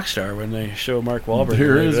end of Rockstar when they show Mark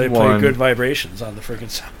Wahlberg. They play Good Vibrations on the friggin'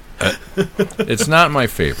 sound. It's not my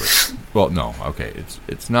favorite. Well, no, okay.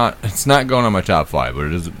 It's not going on my top 5, but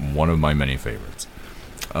it is one of my many favorites.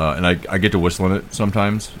 And I get to whistle in it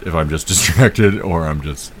sometimes if I'm just distracted or I'm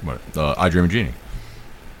just I Dream of Jeannie.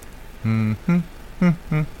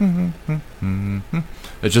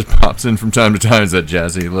 It just pops in from time to time as that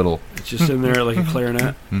jazzy little... It's just in there like a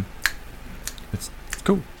clarinet. It's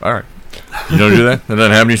cool. All right. You don't do that? That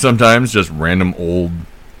doesn't happen to you sometimes? Just random old,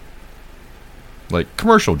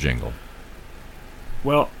 commercial jingle.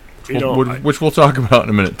 Well, which we'll talk about in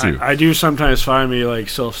a minute, too. I do sometimes find me,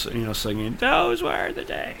 still, singing, "Those were the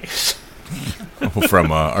days."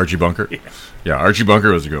 From Archie Bunker? Yeah, Archie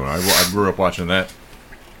Bunker was a good one. I grew up watching that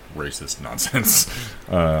racist nonsense.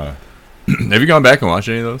 Have you gone back and watched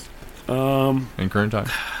any of those? In current time?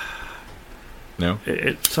 No?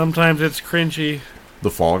 Sometimes it's cringy.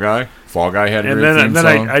 The Fall Guy? Fall Guy had a great theme song. And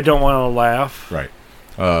then I don't want to laugh. Right.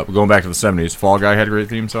 Going back to the 70s, Fall Guy had a great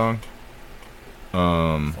theme song.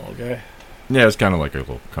 Fall Guy? Yeah, it's kind of like a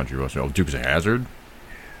little country western. Dukes of Hazzard.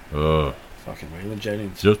 Fucking Waylon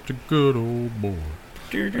Jennings. Just a good old boy.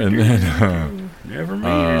 And then never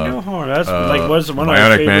made no harm. That's was one of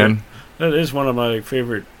my favorite. Man. That is one of my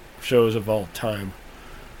favorite shows of all time.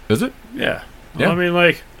 Is it? Yeah. Well, I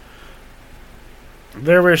mean,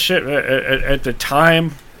 there was shit at the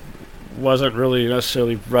time wasn't really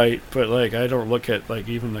necessarily right, but I don't look at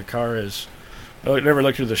even the car as. I never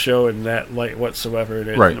looked at the show in that light whatsoever.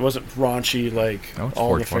 It wasn't raunchy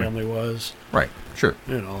All the Family was. Right. Sure.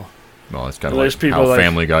 Well, it's kind of how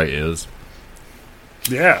Family Guy is.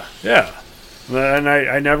 Yeah, yeah. And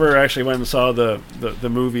I never actually went and saw the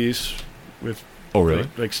movies with really?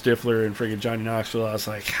 like Stifler and friggin' Johnny Knoxville. I was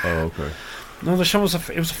like, oh, okay. No, the show was a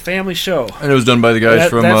family show. And it was done by the guys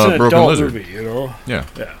from that's an Broken adult Lizard. Movie, Yeah.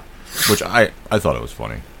 Yeah. Which I thought it was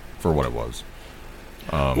funny for what it was.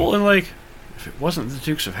 Well, and if it wasn't the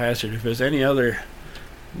Dukes of Hazzard, if it was any other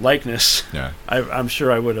likeness, yeah, I'm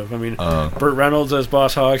sure I would have. I mean, Burt Reynolds as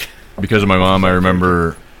Boss Hogg. Because of my mom, I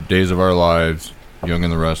remember Days of Our Lives, Young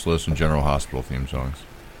and the Restless, and General Hospital theme songs.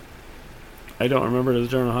 I don't remember the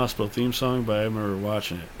General Hospital theme song, but I remember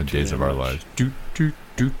watching it. The Days of Our Lives. Do, do,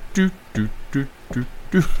 do, do, do, do, do,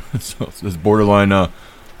 do. So it's borderline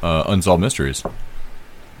Unsolved Mysteries.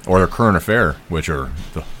 Or Current Affair, which are...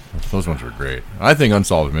 those ones are great. I think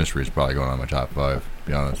Unsolved Mysteries is probably going on my top 5, to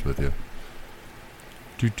be honest with you.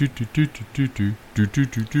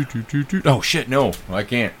 Oh, shit, no. I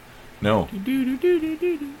can't. No.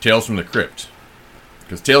 Tales from the Crypt.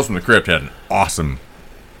 Because Tales from the Crypt had an awesome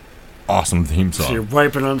theme song. So you're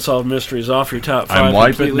wiping Unsolved Mysteries off your top 5 I'm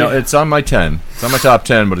wiping... completely? No, it's on my 10. It's on my top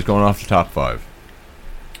 10, but it's going off the top 5.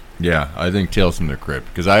 Yeah, I think Tales from the Crypt.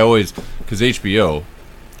 Because HBO...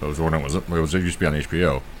 It used to be on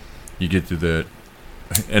HBO. You get to the...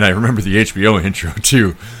 And I remember the HBO intro,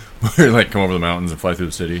 too. Where come over the mountains and fly through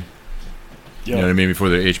the city. You know what I mean? Before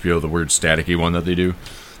the HBO, the weird staticky one that they do.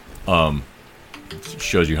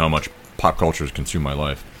 Shows you how much pop culture has consumed my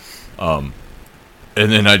life. And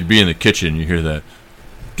then I'd be in the kitchen, you hear that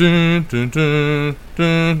dun, dun, dun,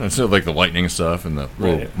 dun. Instead of like the lightning stuff and the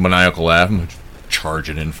little maniacal laugh, I'm like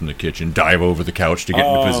charging in from the kitchen, dive over the couch to get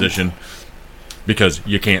into position because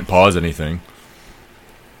you can't pause anything.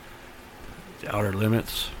 The Outer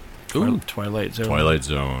Limits. Ooh. Twilight Zone. Twilight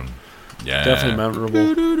Zone. Yeah. Definitely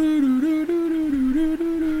memorable.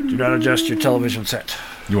 Do not adjust your television set.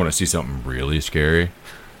 You want to see something really scary?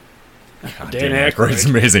 Dan Aykroyd's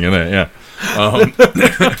amazing in that, yeah.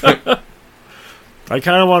 I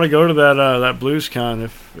kind of want to go to that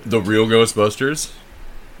BluesCon. The Real Ghostbusters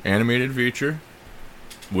animated feature,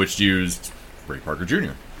 which used Ray Parker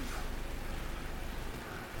Jr.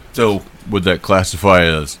 So, would that classify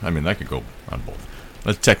as... I mean, that could go on both.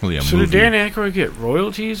 That's technically a movie. So did Dan Aykroyd get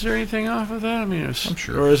royalties or anything off of that? I mean, I'm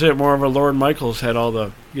sure. Or is it more of a Lorne Michaels had all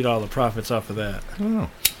the profits off of that? I don't know.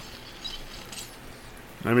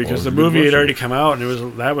 I mean, because the movie had already come out,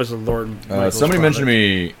 and that was a Lorne Michaels somebody product. mentioned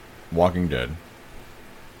me Walking Dead.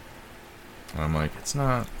 And I'm like, it's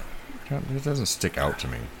not... It doesn't stick out to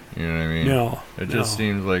me. You know what I mean? No. It just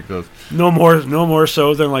seems like those... No more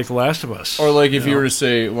so than like The Last of Us. Or like if you were to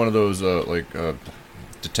say one of those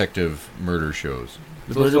detective murder shows.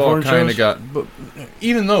 Those all kind of got... But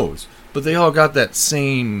even those. But they all got that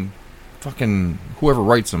same fucking... Whoever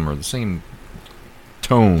writes them, or the same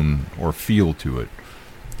tone or feel to it.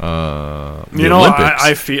 Olympics.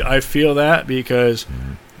 I feel that because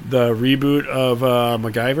the reboot of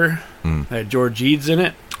MacGyver had George Eads in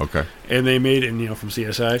it. Okay. And they made it, from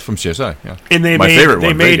CSI. From CSI, yeah. And they made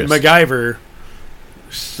MacGyver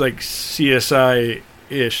like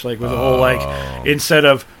CSI-ish, like with a whole instead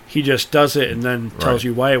of he just does it and then tells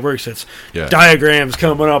you why it works. It's diagrams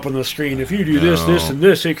coming up on the screen. If you do this, and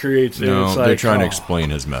this, it creates. No, it's they're trying to explain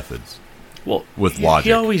his methods. Well, with logic.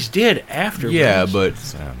 He always did afterwards. Yeah, but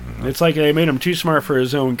it's like they made him too smart for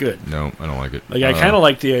his own good. No, I don't like it. Like I kind of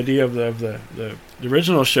like the idea of the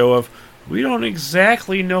original show of we don't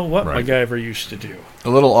exactly know what MacGyver used to do. A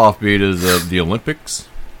little offbeat is the Olympics.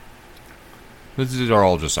 These are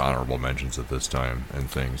all just honorable mentions at this time and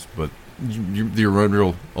things, but the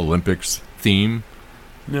original Olympics theme.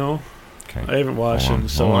 No, okay. I haven't watched them,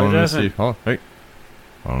 so I doesn't. Hey,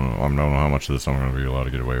 I don't know how much of this I'm going to be allowed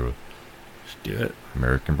to get away with. Just do it.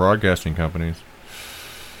 American broadcasting companies.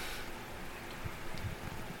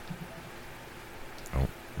 Oh,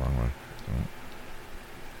 wrong way. Oh.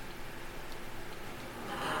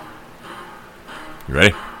 You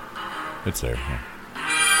ready? It's there. Yeah.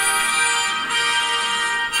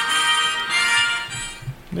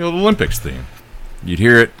 The old Olympics theme. You'd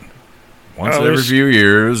hear it once every few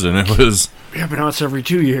years, and it was... Yeah, but now it's every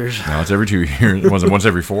 2 years. Now it's every 2 years. Was it once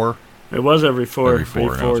every 4? It was every 4. Before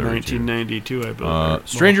 1992, I believe.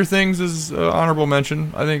 Stranger Things is honorable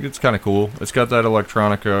mention. I think it's kind of cool. It's got that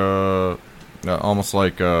electronic, almost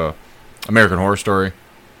like American Horror Story.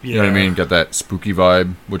 Yeah. You know what I mean? Got that spooky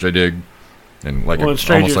vibe, which I dig. And like almost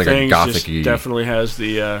like a gothic-y. Definitely has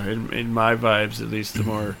the, in my vibes at least, the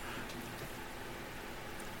more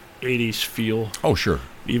 80s feel. Oh, sure.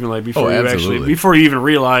 Even like before you even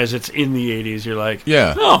realize it's in the 80s, you're like,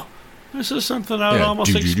 oh, this is something I would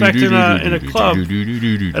almost expect in a club,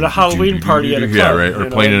 at a Halloween party at a club. Yeah, right.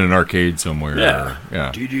 Or playing in an arcade somewhere. Yeah.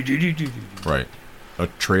 Right. A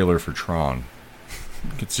trailer for Tron.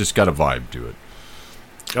 It's just got a vibe to it.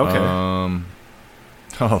 Okay.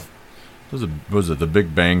 Was it The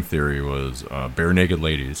Big Bang Theory was Bare Naked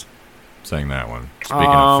Ladies sang that one. Speaking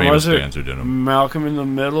of famous bands who did them. Malcolm in the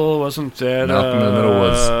Middle, wasn't that? Malcolm in the Middle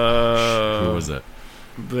was... Who was that?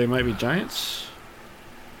 They Might Be Giants?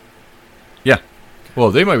 Yeah.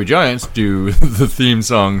 Well, They Might Be Giants do the theme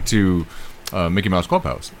song to Mickey Mouse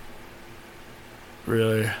Clubhouse.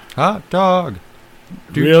 Really? Hot dog.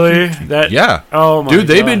 Really? Yeah. Oh my God. Dude,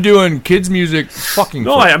 they've been doing kids music fucking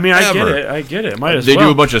forever. I get it. Might as well. They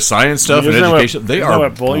do a bunch of science stuff and education. They are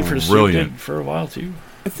Bowling for brilliant. Soup did for a while too.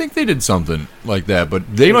 I think they did something like that,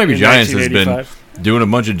 but They Might Be Giants has been doing a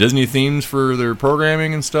bunch of Disney themes for their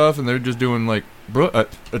programming and stuff, and they're just doing like,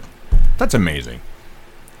 that's amazing.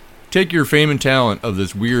 Take your fame and talent of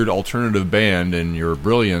this weird alternative band and your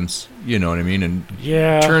brilliance, you know what I mean, and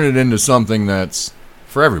turn it into something that's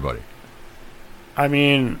for everybody. I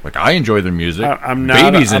mean, like I enjoy their music. I'm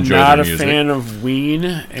not a fan of Ween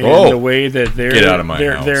and the way that they're get out of my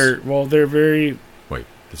house. They're very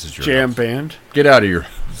this is your jam house. Band. Get out of your.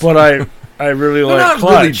 But I really like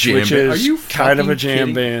Clutch, really which is kind of a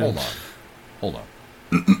jam band. Hold on.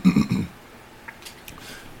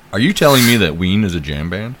 Are you telling me that Ween is a jam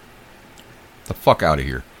band? The fuck out of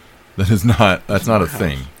here. That's not a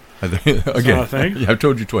thing. Again, not a thing? Yeah, I've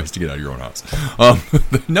told you twice to get out of your own house.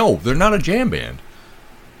 No, they're not a jam band.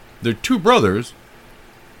 They're two brothers.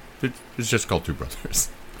 It's just called Two Brothers.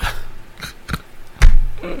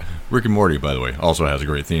 Rick and Morty, by the way, also has a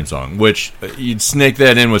great theme song, which you'd snake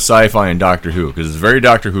that in with sci-fi and Doctor Who, because it's very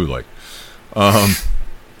Doctor Who-like.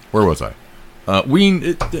 Where was I?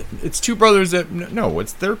 It's two brothers that... No,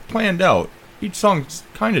 they're planned out. Each song's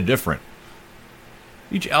kind of different.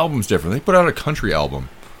 Each album's different. They put out a country album.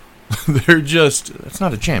 They're just... It's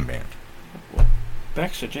not a jam band.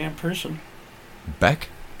 Beck's a jam person.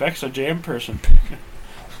 Beck's a jam person.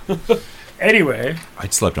 Anyway. I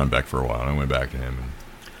slept on Beck for a while, and I went back to him, and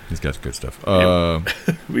he's got good stuff.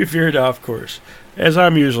 We veered off course, as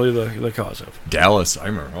I'm usually the cause of. Dallas. I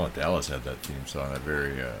remember, Dallas had that theme song, that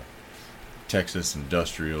very Texas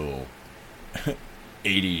industrial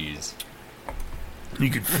 80s. You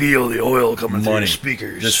could feel the oil coming through the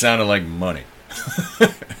speakers. Just sounded like money.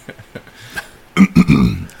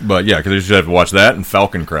 But yeah, because I used to have to watch that and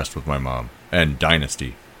Falcon Crest with my mom. And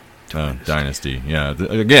Dynasty. Dynasty, yeah.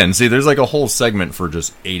 Again, see, there's like a whole segment for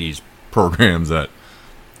just 80s programs that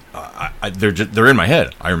they're in my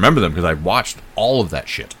head. I remember them because I watched all of that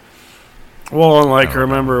shit. Well, and I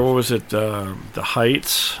remember, what was it, The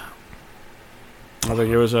Heights? I think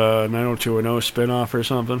it was a 90210 spinoff or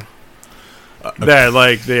something.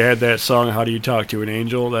 That, they had that song, How Do You Talk to an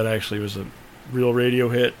Angel? That actually was a real radio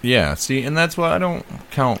hit. Yeah, see, and that's why I don't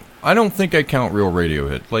think I count real radio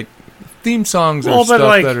hit. Like, theme songs are stuff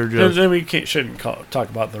that are just... Then we shouldn't talk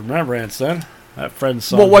about the Rembrandts, then. That Friend's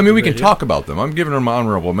song. Well, I mean, we can talk about them. I'm giving them an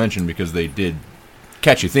honorable mention because they did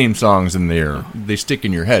catchy theme songs and they stick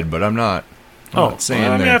in your head, but I'm not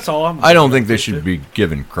saying that. That's all I don't think they should be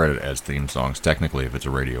given credit as theme songs, technically, if it's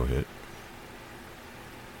a radio hit.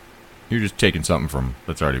 You're just taking something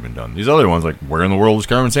that's already been done. These other ones, like Where in the World is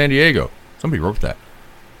Carmen Sandiego? Somebody wrote that.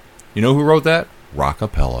 You know who wrote that?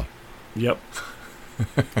 Rockapella. Yep.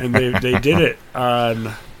 And they did it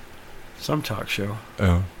on some talk show.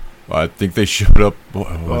 Oh. I think they showed up.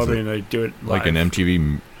 They do it like live. an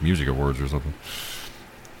MTV Music Awards or something.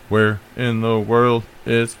 Where in the world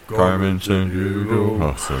is Carmen Sandiego?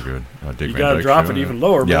 Oh, so good. You gotta drop it even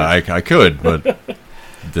lower. Yeah, I could, but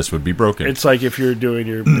this would be broken. It's like if you're doing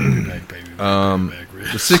your baby back.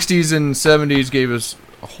 The 60s and 70s gave us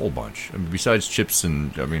a whole bunch. I mean, besides Chips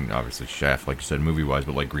and, obviously Shaft, like you said, movie-wise,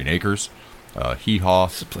 but like Green Acres, Hee Haw.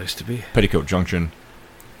 It's the place to be. Petticoat Junction.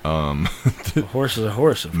 A horse is a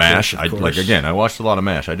horse. MASH. Course. I watched a lot of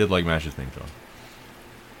MASH. I did like MASH's theme song.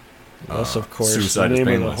 Plus, of course, Suicide the name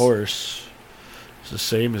is of the horse is the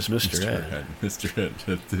same as Mr. Ed. Mr. Ed.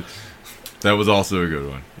 That was also a good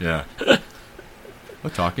one. Yeah. A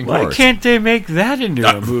talking Why horse. Why can't they make that into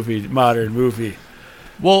a modern movie?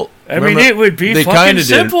 Well, it would be they fucking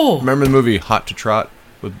simple. Remember the movie Hot to Trot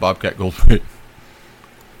with Bobcat Goldthwait?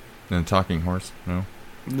 And a talking horse? No?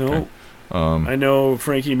 No. Okay. I know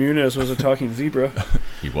Frankie Muniz was a talking zebra.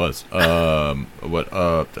 He was. Beverly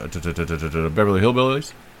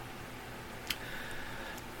Hillbillies?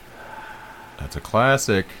 That's a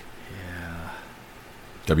classic. Yeah.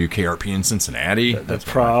 WKRP in Cincinnati. The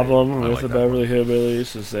problem with the Beverly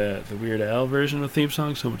Hillbillies is that the Weird Al version of the theme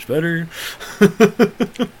song is so much better.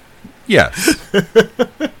 Yes.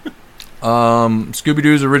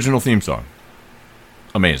 Scooby-Doo's original theme song.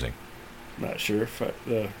 Amazing. Not sure if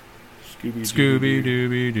the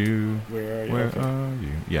Scooby-Dooby-Doo. Where are you? Where are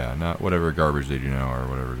you? Yeah, not whatever garbage they do now or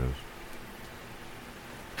whatever it is.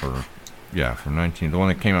 Or, yeah, from the one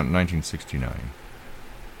that came out in 1969.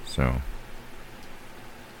 So.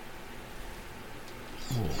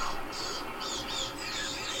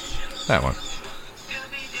 That one.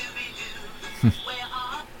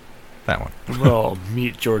 That one. Well,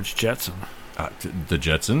 meet George Jetson. The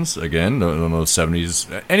Jetsons, again, those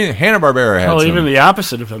 70s. Anything Hanna-Barbera had even the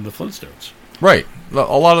opposite of them, the Flintstones. Right. A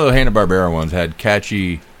lot of the Hanna-Barbera ones had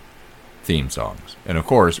catchy theme songs. And, of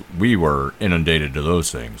course, we were inundated to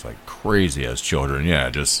those things like crazy as children.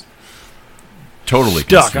 Yeah, just totally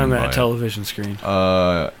stuck on that television screen.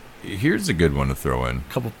 Here's a good one to throw in.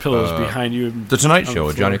 A couple pillows behind you. The Tonight Show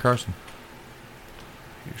with Johnny Carson.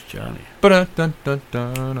 Here's Johnny. Had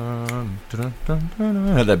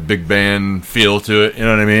that big band feel to it, you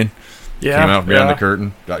know what I mean? Yeah. Came out beyond the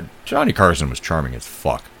curtain. Johnny Carson was charming as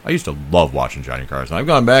fuck. I used to love watching Johnny Carson. I've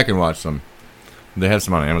gone back and watched some. They have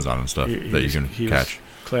some on Amazon and stuff that you can catch.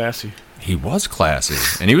 Classy. He was classy,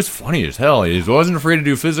 and he was funny as hell. He wasn't afraid to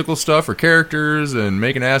do physical stuff or characters and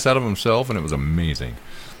make an ass out of himself, and it was amazing.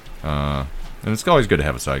 And it's always good to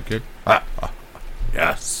have a sidekick.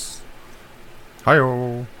 Yes.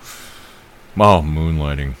 Hi-yo. Oh,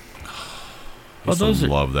 moonlighting. I used to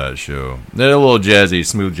love that show. They're a little jazzy,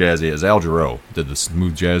 smooth jazzy. As Al Jarreau did the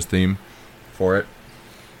smooth jazz theme for it.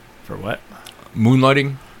 For what?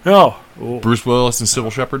 Moonlighting. Oh. Bruce Willis and Sybil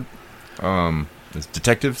Shepherd. As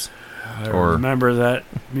detectives. I remember that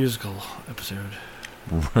musical episode.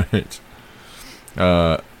 Right.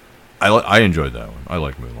 I enjoyed that one. I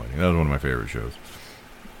like Moonlighting. That was one of my favorite shows.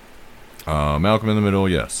 Malcolm in the Middle,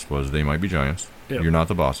 yes, was They Might Be Giants. Yep. You're Not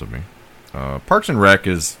the Boss of Me. Parks and Rec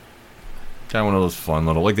is kind of one of those fun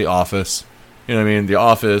little, like The Office. You know what I mean? The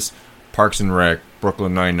Office, Parks and Rec,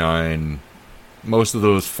 Brooklyn Nine-Nine, most of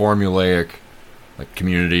those formulaic, like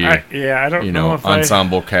Community. I don't know if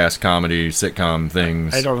ensemble cast comedy sitcom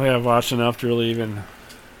things. I don't think I've watched enough to really even.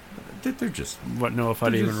 They're just. What? No, if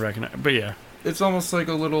I'd even recognize. But yeah, it's almost like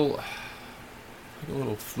a little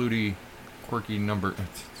fluty, quirky number.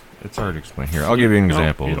 It's hard to explain here. I'll give you an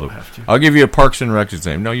example. You don't have to. I'll give you a Parks and Rec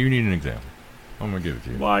example. No, you need an example. I'm going to give it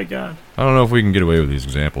to you. My God. I don't know if we can get away with these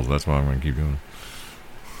examples. That's why I'm going to keep doing it.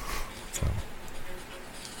 So.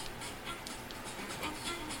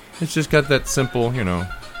 It's just got that simple,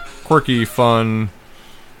 quirky, fun.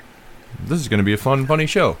 This is going to be a fun, funny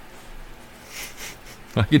show.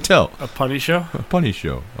 I can tell. A punny show? A punny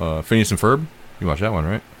show. Phineas and Ferb. You watch that one,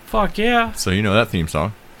 right? Fuck yeah. So you know that theme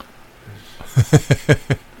song.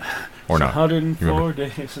 Or not. 104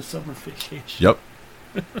 days of summer vacation. Yep.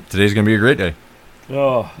 Today's going to be a great day.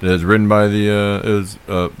 Oh. It was written by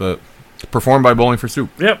performed by Bowling for Soup.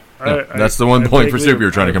 Yep. That's the one Bowling for Soup you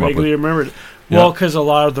were trying to come up with. I remembered it. Well, because a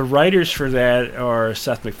lot of the writers for that are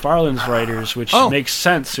Seth MacFarlane's writers, which makes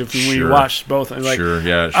sense if we watched both. And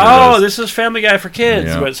this is Family Guy for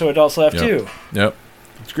kids, but so adults laugh too. Yep.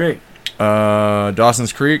 It's great.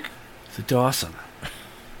 Dawson's Creek. The Dawson.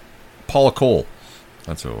 Paula Cole.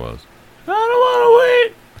 That's who it was. I don't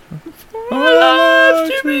want to wait for my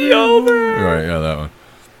life to be over. Right, yeah, that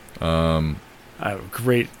one. I have a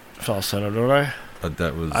great falsetto, don't I?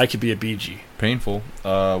 That was. I could be a Bee Gee. Painful.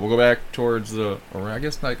 We'll go back towards I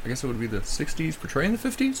guess it would be the 60s portraying the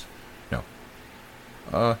 50s? No.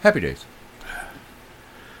 Happy Days.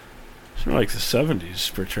 It's more like the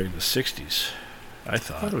 70s portraying the 60s, I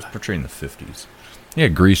thought. It was portraying the 50s. You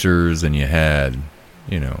had Greasers and you had,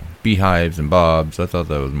 Beehives and Bobs. I thought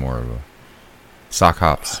that was more of a Sock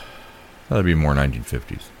Hops. That would be more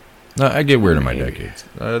 1950s. No, I get weird in my decades.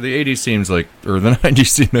 The 80s seems like, or the 90s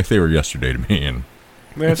seem like they were yesterday to me. And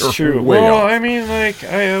that's true. Well, off. I mean,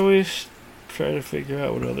 I always try to figure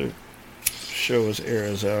out what other shows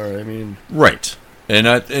eras are. I mean, right. And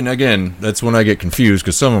again, that's when I get confused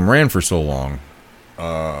because some of them ran for so long.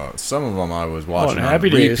 Some of them I was watching on Happy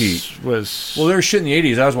repeat. Days was there was shit in the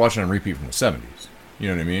 80s I was watching on repeat from the 70s. You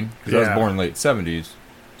know what I mean? Because I was born late 70s.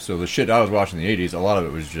 So the shit I was watching in the 80s, a lot of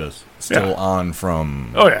it was just still on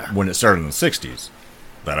from when it started in the 60s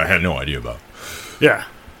that I had no idea about. Yeah.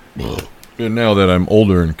 And now that I'm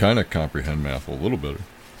older and kind of comprehend math a little better.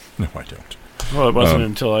 No, I don't. Well, it wasn't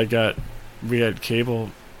until we had cable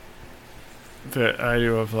that I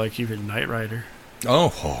knew of, even Knight Rider.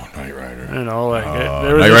 Oh, Knight Rider. And all that.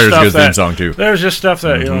 Knight Rider's a good theme song, too. There was just stuff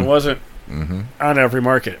that, wasn't on every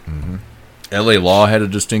market. Mm-hmm. L.A. Law had a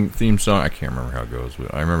distinct theme song. I can't remember how it goes,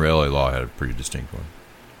 but I remember L.A. Law had a pretty distinct one.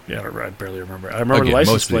 Yeah, I barely remember. I remember the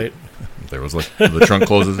license plate. There was the trunk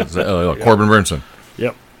closes. It's L.A. Law. Corbin Burnson.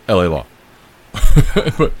 Yep. L.A. Law.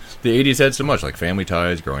 But the 80s had so much, like Family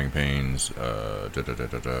Ties, Growing Pains.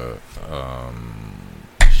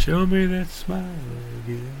 Show me that smile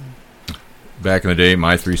again. Back in the day,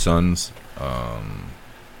 My Three Sons. I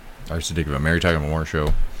used to think of a Mary Tyler Moore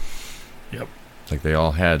show. Yep. Like they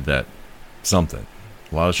all had that something.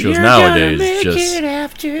 A lot of shows nowadays just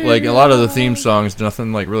like a lot of the theme songs,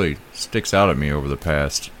 nothing really sticks out at me over the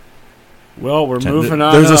past. Well, we're moving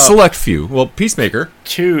on. There's a select few. Well, Peacemaker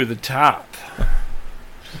to the top.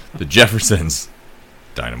 The Jeffersons,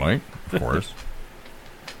 Dynamite, of course,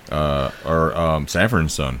 or Sanford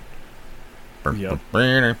and Son. Yep.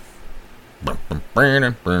 And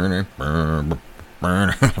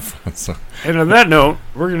on that note,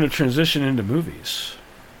 we're going to transition into movies.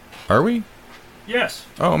 Are we? Yes.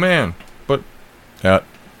 Oh man, but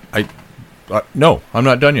no, I'm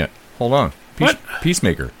not done yet. Hold on.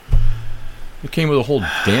 Peacemaker. It came with a whole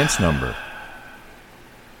dance number.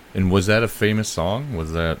 And was that a famous song?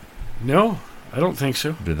 Was that? No, I don't think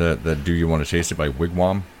so. Did that Do You Want to Taste It by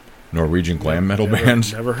Wigwam? Norwegian glam metal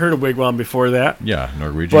band. Never heard of Wigwam before that. Yeah,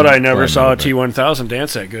 Norwegian. But I never saw a T-1000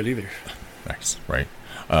 dance that good either. Nice, right?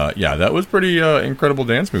 That was pretty incredible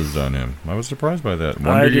dance moves on him. I was surprised by that.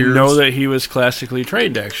 I didn't know that he was classically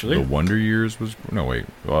trained, actually. The Wonder Years was... No, wait.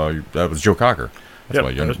 That was Joe Cocker. That's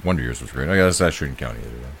why Wonder Years was great. I guess that shouldn't count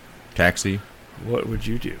either. Taxi. What would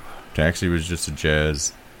you do? Taxi was just a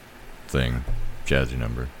jazz thing. Jazzy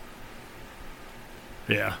number.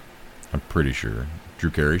 Yeah. I'm pretty sure. Drew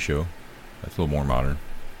Carey Show. That's a little more modern.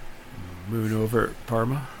 Moon Over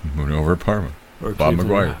Parma. Moon Over Parma. Or Bob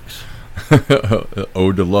Cleveland McGuire.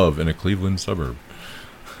 Ode to Love in a Cleveland suburb.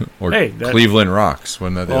 Or Cleveland Rocks.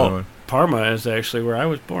 Wasn't that the other one? Parma is actually where I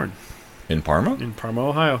was born. In Parma? In Parma,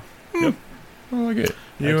 Ohio. Yep. Oh, look at it.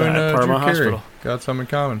 You and Parma Drew Hospital. Carey got some in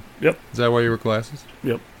common. Yep. Is that why you wear glasses?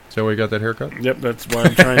 Yep. Is that why you got that haircut? Yep, that's why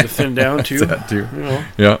I'm trying to thin down, too. That, too. You know.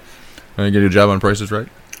 Yeah. And get a job on Prices Right?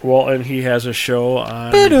 Well, and he has a show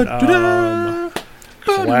on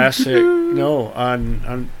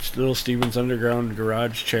on Little Steven's Underground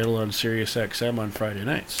Garage channel on Sirius XM on Friday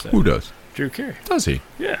nights. Who does? Drew Carey. Does he?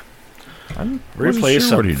 Yeah. I'm replace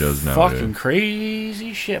sure what he does now. Fucking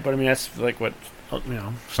crazy shit, but I mean that's like what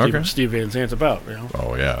Steve Van Zandt's about. You know.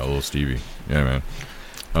 Oh yeah, a little Stevie. Yeah, man.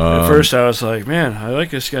 At first, I was like, man, I like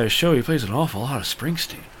this guy's show. He plays an awful lot of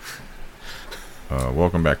Springsteen.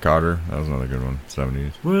 Welcome Back, Kotter. That was another good one.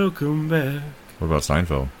 70s. Welcome back. What about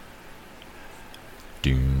Seinfeld?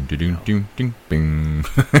 Ding, ding, ding, ding, bing.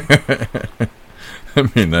 I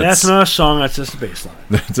mean, that's not a song. That's just a bass line.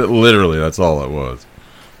 That's it. Literally, that's all it was.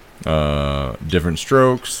 Different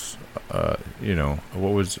Strokes. What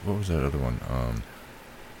was that other one?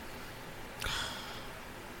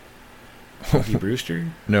 Punky Brewster?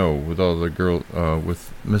 No, with all the girl,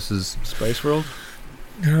 with Mrs. Spice World?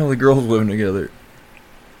 All the girls living together.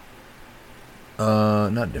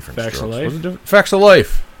 Not Different Facts Strokes. of Life? Was it Facts of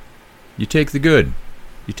Life. You take the good.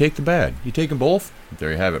 You take the bad. You take them both.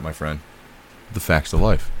 There you have it, my friend. The Facts of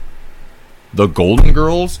Life. The Golden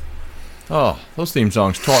Girls. Oh, those theme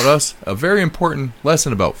songs taught us a very important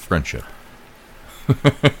lesson about friendship.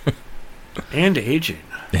 And aging.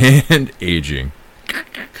 And aging.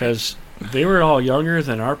 Because they were all younger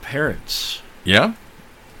than our parents. Yeah?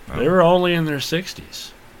 They were only in their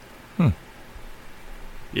 60s.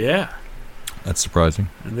 Yeah. That's surprising.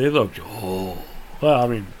 And they looked old. Well, I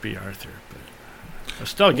mean, B. Arthur. But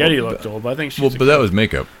Estelle Getty looked old, but I think she's... Well, but that was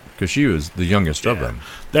makeup. Because she was the youngest of them.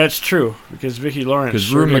 That's true. Because Vicki Lawrence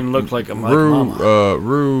sure didn't look like a mama.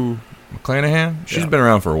 Rue McClanahan, she's been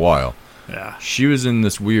around for a while. Yeah. She was in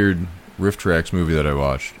this weird Riff Tracks movie that I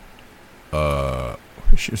watched.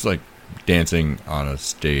 She was like dancing on a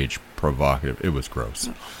stage, provocative. It was gross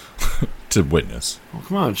to witness. Well,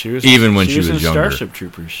 come on. She was even when she was in younger. Starship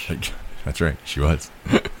Troopers. That's right. She was.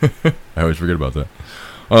 I always forget about that.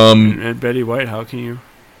 And Betty White, how can you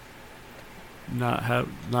not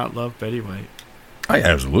love Betty White? I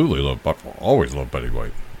absolutely always love Betty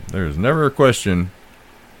White. There's never a question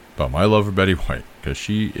about my love for Betty White because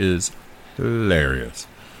she is hilarious.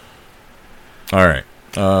 All right,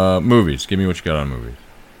 movies. Give me what you got on movies.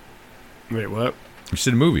 Wait, what? You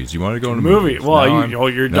said movies. You want to go into movie? Movies? Well,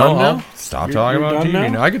 you're done now. Stop talking about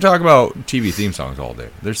TV. Now? I could talk about TV theme songs all day.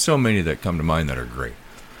 There's so many that come to mind that are great.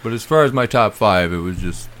 But as far as my top 5, it was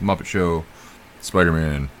just Muppet Show,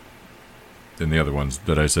 Spider-Man, and the other ones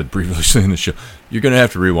that I said previously in the show. You're going to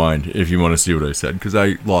have to rewind if you want to see what I said, because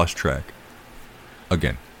I lost track.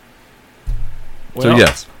 Again. Well, so,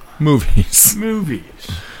 yes, movies. Movies.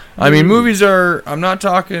 I mean, movies are... I'm not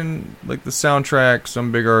talking, like, the soundtrack,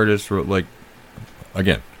 some big artist wrote, like...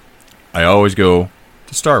 Again, I always go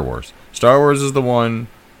to Star Wars. Star Wars is the one...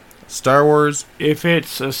 Star Wars... If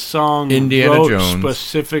it's a song Indiana wrote Jones,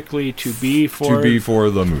 specifically to be for... To be for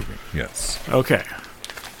the movie, yes. Okay.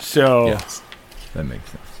 So... Yes, that makes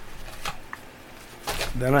sense.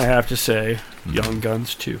 Then I have to say Young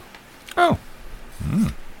Guns 2. Oh.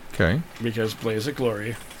 Okay. Because Blaze of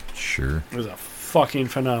Glory... Sure. ...was a fucking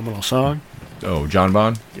phenomenal song. Oh, John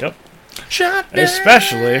Bon? Yep.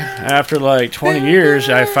 Especially after like 20 years,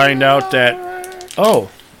 I find out that,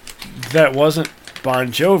 that wasn't Bon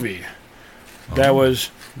Jovi. That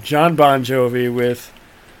was John Bon Jovi with,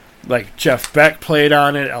 like, Jeff Beck played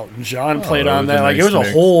on it, Elton John played on that. Like, it was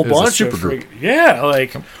a whole bunch of... Yeah,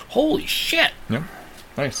 like, holy shit. Yep.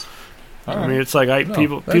 Nice. I mean, it's like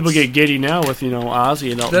people get giddy now with,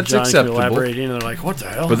 Ozzy and Elton John collaborating, and they're like, what the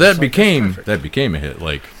hell? But that became a hit,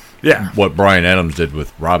 like... Yeah. What Bryan Adams did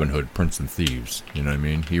with Robin Hood, Prince and Thieves. You know what I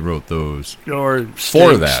mean? He wrote those for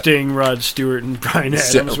that. Sting, Rod Stewart, and Bryan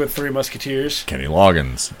Adams with Three Musketeers. Kenny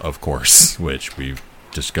Loggins, of course, which we've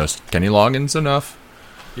discussed Kenny Loggins enough.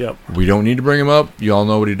 Yep. We don't need to bring him up. You all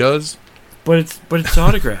know what he does. But it's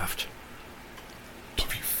autographed.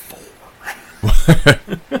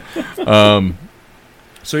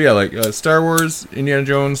 So yeah, like Star Wars, Indiana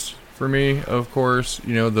Jones for me, of course.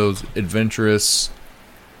 Those adventurous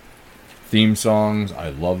theme songs, I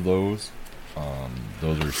love those.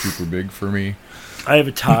 Those are super big for me. I have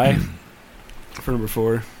a tie For number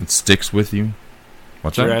 4. It sticks with you.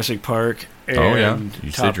 What's Jurassic Park and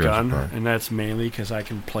You Top said Gun. Park. And that's mainly because I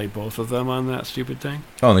can play both of them on that stupid thing.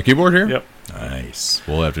 Oh, on the keyboard here? Yep. Nice.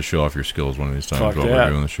 We'll have to show off your skills one of these times Fuck while that. we're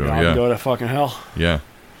doing the show. I'll go to fucking hell. Yeah.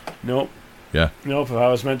 Nope. Yeah. Nope. If I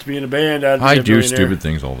was meant to be in a band, I'd be I a do millionaire. stupid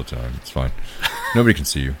things all the time. It's fine. Nobody can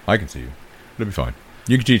see you. I can see you. It'll be fine.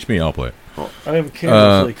 You can teach me. I'll play it. Well, I have a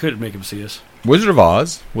camera, so they could make him see us. Wizard of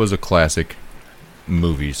Oz was a classic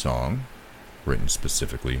movie song, written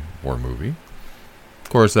specifically for a movie. Of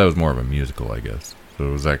course, that was more of a musical, I guess.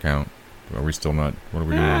 So does that count? Are we still not? What are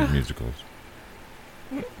we doing with musicals?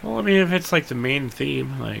 Well, I mean, if it's like the main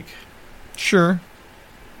theme, like... Sure.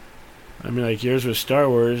 I mean, like yours was Star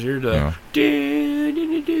Wars, you're the...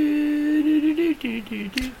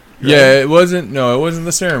 Yeah, it wasn't... No, it wasn't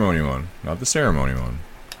the ceremony one. Not the ceremony one.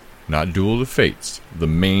 Not Duel of the Fates. The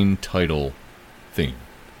main title theme.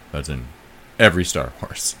 That's in every Star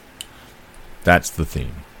Wars. That's the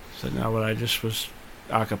theme. Is that not what I just was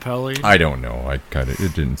a cappella? I don't know. It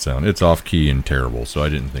didn't sound... It's off-key and terrible, so I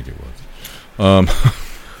didn't think it was.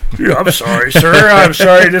 Yeah, I'm sorry, sir. I'm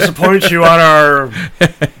sorry to disappoint you on our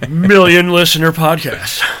million-listener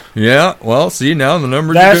podcast. Yeah, well, see, now the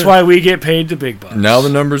numbers... That's why we get paid the big bucks. Now the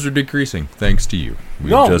numbers are decreasing, thanks to you.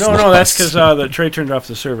 No, that's because the Trey turned off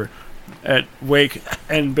the server at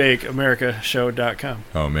wakeandbakeamericashow.com.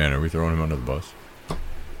 Oh, man, are we throwing him under the bus?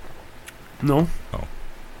 No. Oh.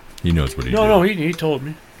 He knows what he did. No, he told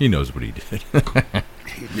me. He knows what he did.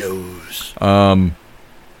 He knows.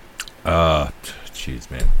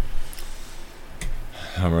 Jeez, man.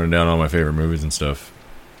 I'm running down all my favorite movies and stuff.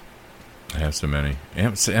 I have so many.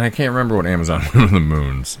 And I can't remember what Amazon Moon of the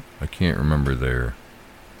Moons. I can't remember their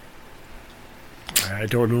I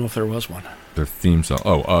don't know if there was one. Their theme song.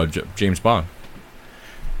 Oh, James Bond.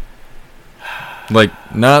 Like,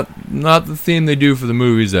 not the theme they do for the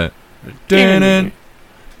movies that... Like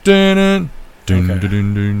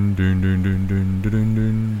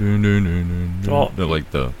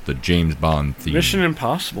the James Bond theme. Mission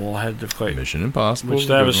Impossible had to play. Mission Impossible, which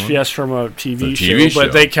that was from a TV show,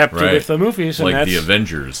 but they kept it with the movies, and like that's the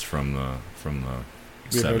Avengers from the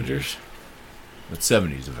 70s. Avengers. The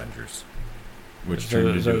 70s Avengers. Which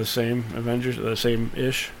is that the same Avengers? The same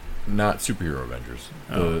ish? Not superhero Avengers.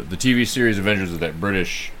 Oh. The TV series Avengers is that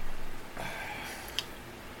British. I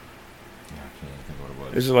can't think what it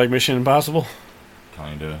was. Is it like Mission Impossible?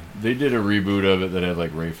 Kinda. They did a reboot of it that had like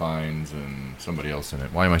Ray Fiennes and somebody else in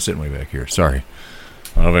it. Why am I sitting way back here? Sorry.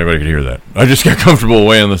 I don't know if anybody could hear that. I just got comfortable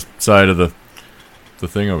way on the side of the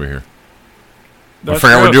thing over here. I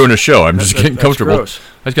forgot we're doing a show. I'm just getting comfortable. Gross.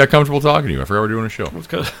 I just got comfortable talking to you. I forgot we're doing a show.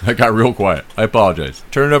 That's I got real quiet. I apologize.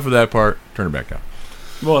 Turn it up for that part. Turn it back down.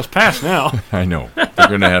 Well, it's past now. I know. They're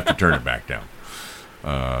going to have to turn it back down.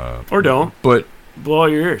 Or don't. But blow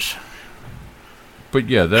out your ears. But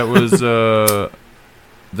yeah, that was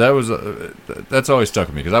that's always stuck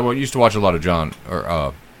with me because I used to watch a lot of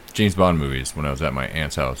James Bond movies when I was at my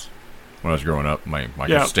aunt's house when I was growing up. I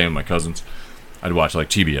was staying with my cousins. I'd watch like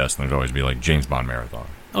TBS, and there'd always be like James Bond marathon.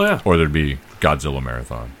 Oh yeah. Or there'd be Godzilla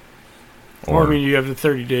marathon. Or I mean, you have the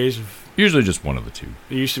 30 days of. Usually just one of the two.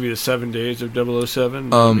 It used to be the 7 days of 007.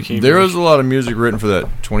 There was a lot of music written for that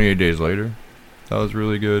 28 Days Later. That was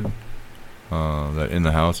really good. That In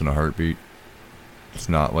the House and a Heartbeat. It's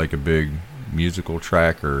not like a big musical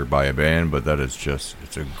track or by a band, but it's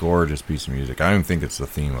a gorgeous piece of music. I don't think it's the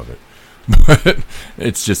theme of it. But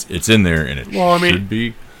it's in there and it should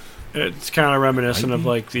be. It's kind of reminiscent of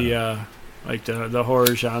like the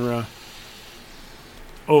horror genre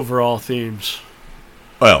overall themes.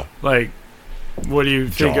 Well, like what do you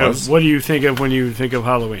think of? What do you think of when you think of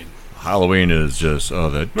Halloween? Halloween is just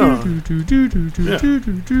yeah,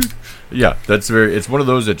 that's it's one of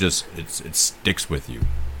those that just it sticks with you.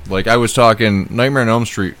 Like I was talking Nightmare on Elm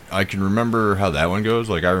Street, I can remember how that one goes.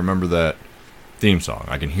 Like I remember that theme song,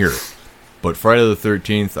 I can hear it. But Friday the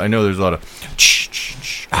 13th, I know there's a lot of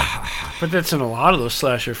but that's in a lot of those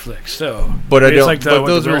slasher flicks, though. But I don't. Like but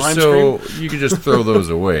those are so you can just throw those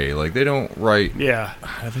away. Like they don't write. Yeah,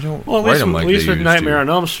 they don't write them like they used to. At least with Nightmare on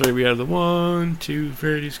Elm Street, we had the 1, 2,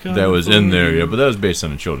 Freddy's Come. That was in there, yeah. But that was based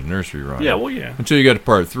on a children's nursery rhyme. Yeah, well, yeah. Until you got to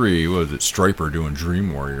part 3, what was it? Striper doing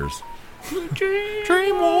Dream Warriors.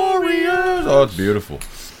 Dream Warriors. Oh, it's beautiful.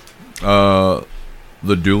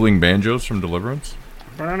 The dueling banjos from Deliverance.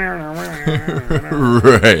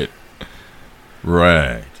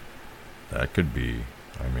 Right. That could be.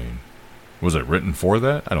 I mean, was it written for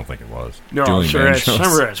that? I don't think it was. No, I'm sure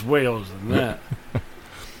it's whales than that.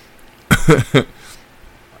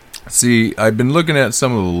 See, I've been looking at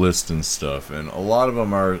some of the lists and stuff, and a lot of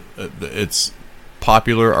them are. It's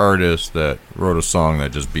popular artists that wrote a song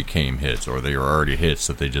that just became hits, or they were already hits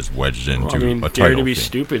that they just wedged into a title. Dare to Be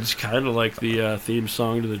Stupid is kind of like the theme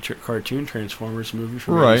song to the cartoon Transformers movie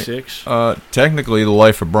from '96. Technically, The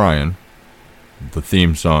Life of Brian, the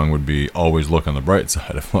theme song would be Always Look on the Bright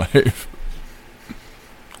Side of Life,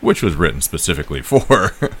 which was written specifically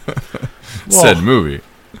for said movie.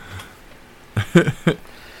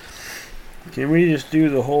 Can we just do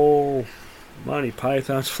the whole Monty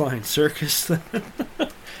Python's Flying Circus thing?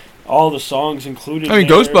 All the songs included. I mean,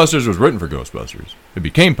 Ghostbusters was written for Ghostbusters. It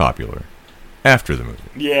became popular after the movie.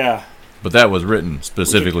 Yeah. But that was written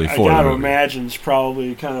specifically for the movie. I gotta imagine it's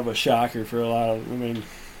probably kind of a shocker for a lot of... I mean...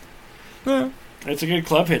 Yeah. It's a good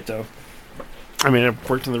club hit, though. I mean, it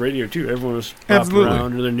worked on the radio, too. Everyone was popping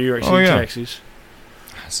around in their New York City taxis.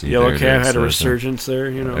 See, Yellow Cab had a resurgence there,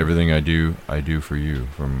 you know. Everything I do for you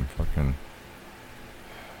from fucking...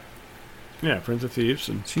 Yeah, Prince of Thieves.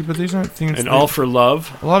 And see, but these aren't themes. And All for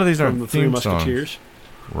Love. A lot of these aren't the Three Musketeers.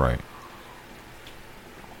 Right.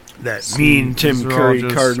 That mean Tim Curry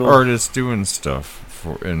Cardinal. Artists doing stuff,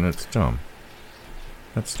 and it's dumb.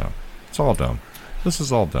 That's dumb. It's all dumb. This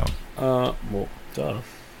is all dumb. Well, duh.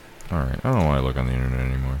 Alright, I don't know why I look on the internet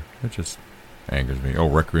anymore. It just angers me. Oh,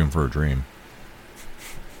 Requiem for a Dream.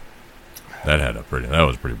 That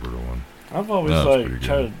was a pretty brutal one. I've always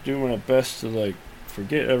tried to do my best to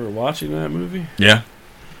forget ever watching that movie. Yeah.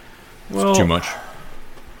 Well, it's too much.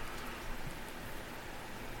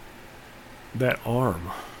 That arm.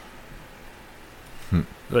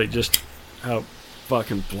 Just how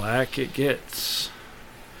fucking black it gets.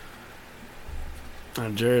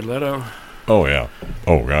 On Jared Leto. Oh yeah.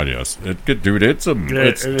 Oh god, yes.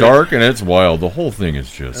 It's dark and it's wild. The whole thing is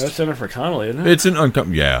just. That's Jennifer Connelly, isn't it? It's an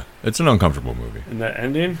uncomfortable movie. And that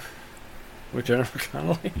ending with Jennifer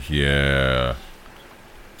Connelly. Yeah.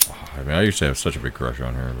 I mean, I used to have such a big crush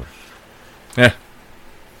on her, but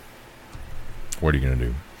what are you gonna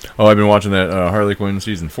do? Oh, I've been watching that Harley Quinn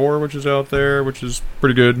season 4, which is out there, which is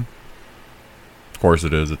pretty good. Of course,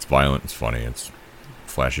 it is. It's violent. It's funny. It's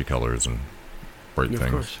flashy colors and bright things. Of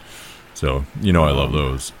course. So I love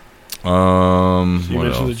those. So you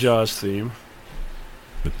mentioned the Jaws theme.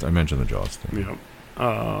 I mentioned the Jaws theme.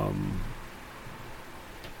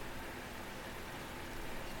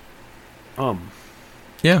 Yep.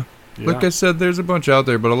 Yeah. Like I said, there's a bunch out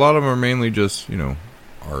there, but a lot of them are mainly just,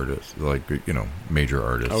 artists, major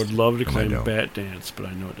artists. I would love to claim Bat Dance, but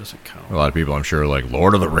I know it doesn't count. A lot of people, I'm sure, like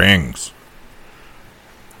Lord of the Rings.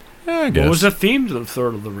 Yeah, I guess. What was the theme to the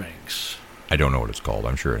Lord of the Rings? I don't know what it's called.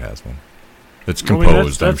 I'm sure it has one. It's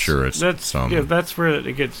composed. I'm sure it's some. Yeah, that's where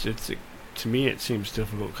it gets. To me, it seems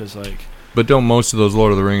difficult because But don't most of those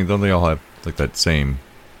Lord of the Rings? Don't they all have that same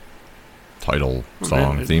title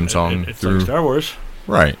song, theme song? It's like Star Wars.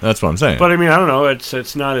 Right, that's what I'm saying. But I mean, I don't know.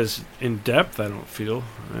 It's not as in depth. I don't feel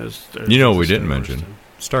as. We didn't mention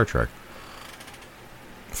Star Trek.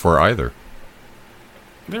 For either.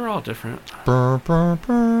 They're all different. That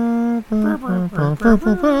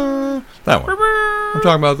one. I'm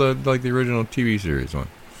talking about the original TV series one.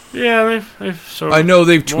 Yeah, they've sort of. I know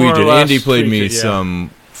they've tweaked it. Andy played me some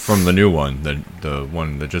from the new one, the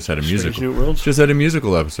one that just had a musical. Strange New Worlds? Just had a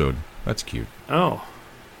musical episode. That's cute. Oh.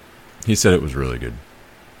 He said it was really good.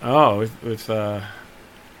 Oh, with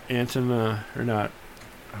Anton or not?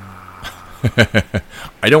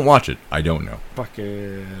 I don't watch it. I don't know.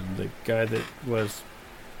 Fucking the guy that was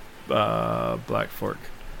Black Fork,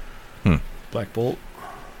 Black Bolt,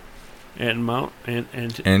 Anson Mount,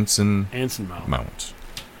 Anson Mount.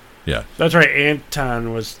 Yeah, that's right.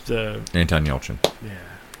 Anton was the Anton Yelchin. Yeah,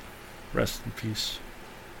 rest in peace.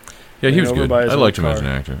 Yeah, he was good. I liked him as an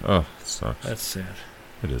actor. Oh, it sucks. That's sad.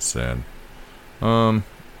 It is sad.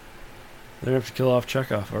 They have to kill off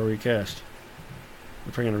Chekhov or recast.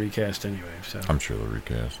 They're probably going to recast anyway, so. I'm sure they'll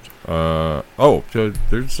recast. So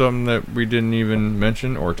there's some that we didn't even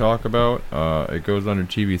mention or talk about. It goes under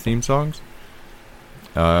TV theme songs.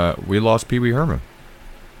 We lost Pee Wee Herman.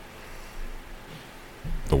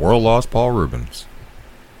 The world lost Paul Rubens,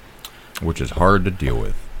 which is hard to deal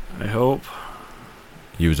with. I hope.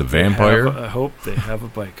 He was a vampire. I hope they have a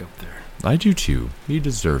bike up there. I do too. He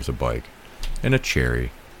deserves a bike and a cherry.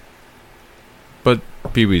 But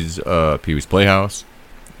Pee-wee's Playhouse,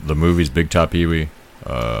 the movies Big Top Pee-wee,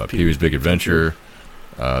 Pee-wee's Big Adventure.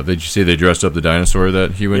 Did you see they dressed up the dinosaur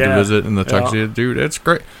that he went to visit in the tuxedo? Dude, it's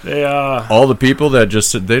great. They all the people that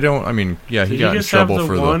just they don't. I mean, yeah, he got in trouble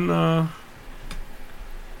for the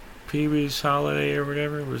Pee-wee's Holiday or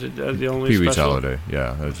whatever. Was it the only Pee-wee's special? Holiday?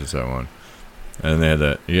 Yeah, that was just that one. And they had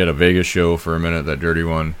that. He had a Vegas show for a minute. That dirty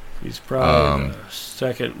one. He's probably the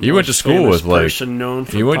second. He went to school with known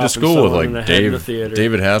for he went to school with like David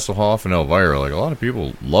Hasselhoff and Elvira. Like a lot of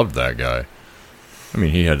people loved that guy. I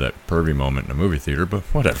mean, he had that pervy moment in a movie theater, but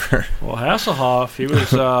whatever. Well, Hasselhoff, he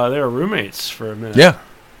was they were roommates for a minute.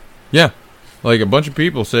 Yeah. Like a bunch of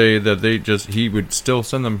people say that he would still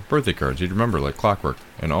send them birthday cards. He'd remember like clockwork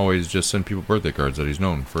and always just send people birthday cards that he's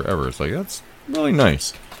known forever. It's like that's really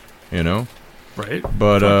nice, you know. Right.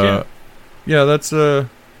 But yeah, that's a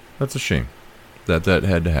shame that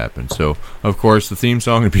had to happen. So of course the theme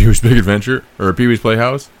song of Pee-wee's Big Adventure or Pee-wee's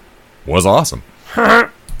Playhouse was awesome,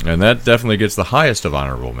 and that definitely gets the highest of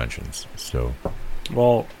honorable mentions. So,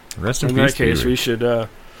 well, rest in peace. In that case, we should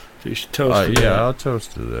toast. Yeah, I'll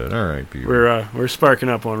toast to that. All right, Pee-wee. We're sparking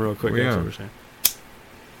up one real quick. That's what we're saying.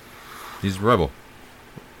 He's a rebel,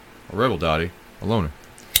 Dottie, a loner.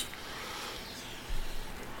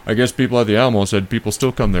 I guess people at the Alamo said people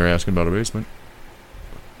still come there asking about a basement.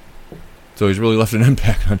 So he's really left an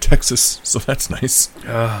impact on Texas, so that's nice.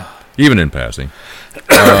 Even in passing.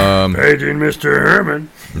 Paging Mr. Herman.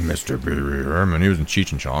 Mr. Herman. He was in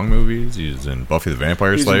Cheech and Chong movies. He was in Buffy the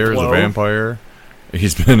Vampire Slayer as a vampire.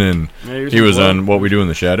 He's been in... he was on What We Do in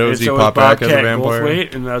the Shadows. He popped back as a vampire.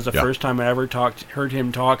 Goldthwait, and that was the first time I ever heard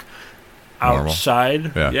him talk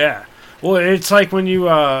outside. Yeah. Well, it's like when you...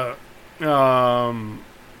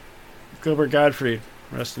 Gilbert Gottfried,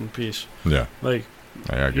 rest in peace. Yeah. Like...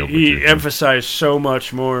 he emphasized so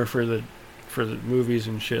much more for the movies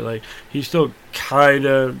and shit. Like he still kind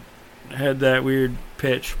of had that weird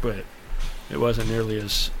pitch, but it wasn't nearly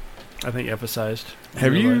as I think emphasized.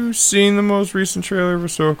 Have you seen the most recent trailer of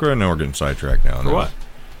Ahsoka? I know we're getting sidetracked now. For what?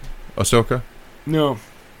 Ahsoka? No.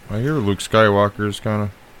 I hear Luke Skywalker is kind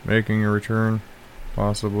of making a return,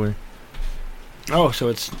 possibly. Oh, so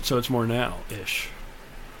it's more now-ish.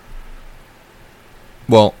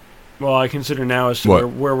 Well, I consider now as to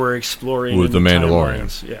where we're exploring with the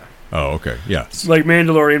Mandalorian. Yeah. Oh, okay. Yes. Like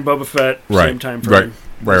Mandalorian, Boba Fett, same time frame.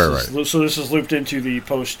 Right. So this is looped into the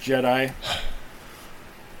post-Jedi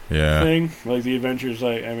thing. Like the adventures,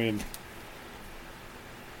 I don't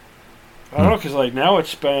know, because like now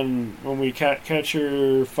it's been, when we catch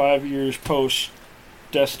her 5 years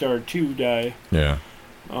post-Death Star 2 die. Yeah.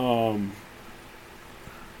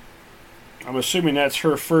 I'm assuming that's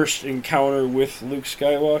her first encounter with Luke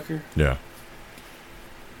Skywalker. Yeah.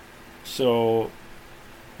 So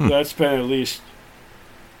that's been at least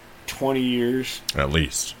 20 years. At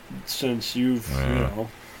least. Since you've,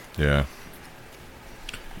 Yeah.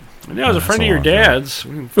 And that was a friend of your dad's.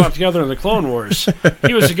 We fought together in the Clone Wars.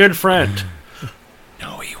 He was a good friend.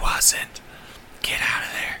 No, he wasn't. Get out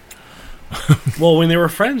of there. Well, when they were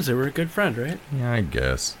friends, they were a good friend, right? Yeah, I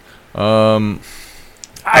guess.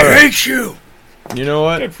 I hate you! You know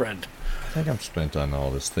what? Good friend. I think I'm spent on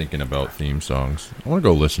all this thinking about theme songs. I want to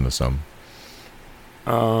go listen to some.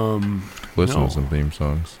 Listen to some theme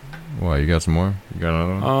songs. Why, you got some more? You got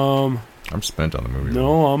another one? I'm spent on the movie.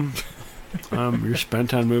 No, you're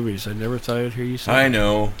spent on movies. I never thought I'd hear you say I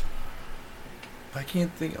know. I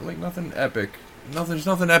can't think, like, nothing epic. There's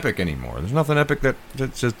nothing epic anymore. There's nothing epic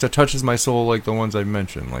that touches my soul like the ones I've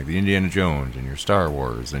mentioned, like the Indiana Jones and your Star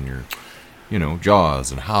Wars and your...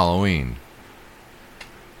 Jaws and Halloween.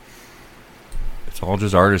 It's all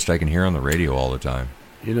just artists I can hear on the radio all the time.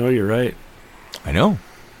 You're right. I know.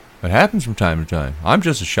 It happens from time to time. I'm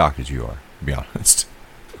just as shocked as you are, to be honest.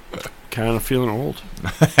 Kind of feeling old.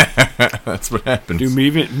 That's what happens. Do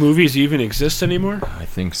movies even exist anymore? I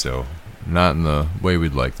think so. Not in the way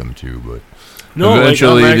we'd like them to, but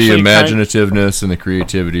eventually the imaginativeness and the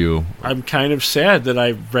creativity will... I'm kind of sad that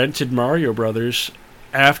I rented Mario Brothers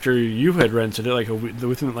after you had rented it,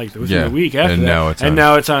 within a week after that.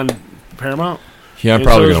 Now it's on Paramount. Yeah, I'm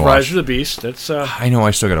probably going to watch Rise of the Beast. That's I know,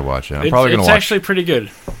 I still got to watch it. I'm probably going to watch. It's actually pretty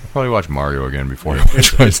good. I'll probably watch Mario again before I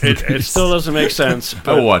watch Rise of the Beast. It still doesn't make sense.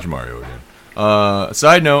 I will watch Mario again.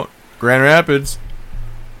 Side note, Grand Rapids,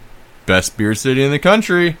 best beer city in the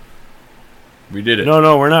country. We did it.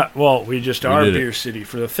 No, we're not. Well, we just are Beer City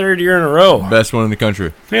for the third year in a row. Best one in the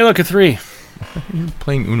country. Hey, look at 3. You're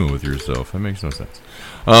playing Uno with yourself. That makes no sense.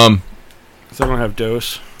 So I don't have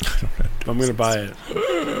dose. I'm going to buy it.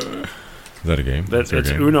 Is that a game? It's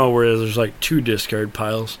Uno, where there's like 2 discard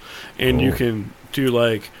piles, and you can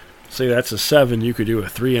do say that's a 7. You could do a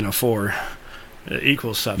 3 and a 4. It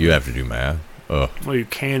equals 7. You have to do math. Well, you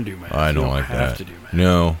can do math. I don't like that. You have to do math.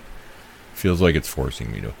 No, feels like it's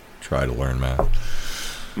forcing me to try to learn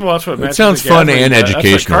math. Well, that's what it sounds fun and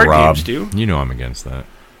educational, Rob. Do. I'm against that.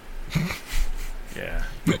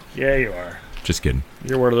 Yeah, you are. Just kidding.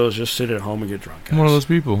 You're one of those just sit at home and get drunk guys. I'm one of those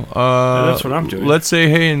people. That's what I'm doing. Let's say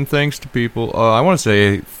hey and thanks to people. I want to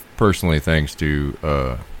say personally thanks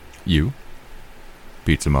to you,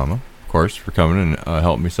 Pizza Mama, of course, for coming and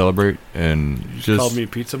helping me celebrate. And you just called me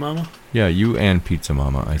Pizza Mama? Yeah, you and Pizza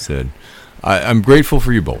Mama, I said. I'm grateful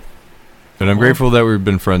for you both. And I'm grateful that we've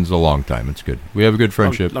been friends a long time. It's good. We have a good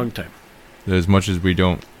friendship. Long time. As much as we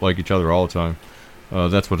don't like each other all the time,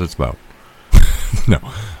 that's what it's about. No,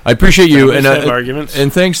 I appreciate you, and arguments.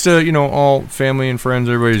 And thanks to all family and friends,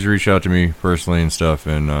 everybody's reached out to me personally and stuff,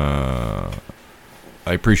 and I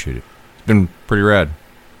appreciate it. It's been pretty rad.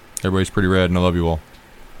 Everybody's pretty rad, and I love you all.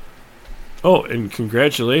 Oh, and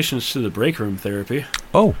congratulations to the Break Room Therapy.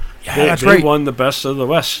 Oh, yeah, they won the Best of the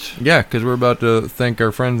West. Yeah, because we're about to thank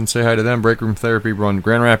our friends and say hi to them. Break Room Therapy run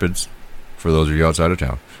Grand Rapids, for those of you outside of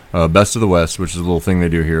town. Best of the West, which is a little thing they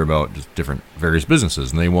do here about just different various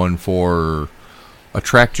businesses, and they won for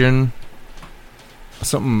attraction.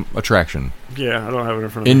 Yeah, I don't have it in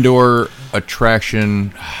front of me. Indoor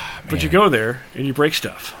attraction. But you go there and you break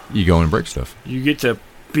stuff. You go and break stuff. You get to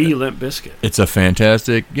be Limp Bizkit. It's a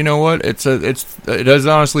fantastic. You know what? It is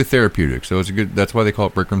honestly therapeutic. So it's a good. That's why they call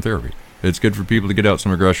it break room therapy. It's good for people to get out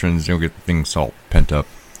some aggressions. Get things all pent up,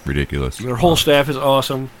 ridiculous. Their whole staff is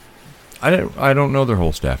awesome. I don't know their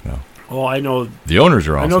whole staff now. Oh, I know the owners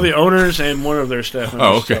are awesome. I know the owners and one of their staff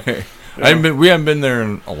members. Oh, okay. We haven't been there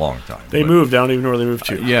in a long time. They moved. I don't even know where they moved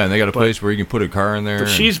to. Yeah, and they got a place where you can put a car in there. But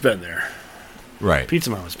she's been there. Right. Pizza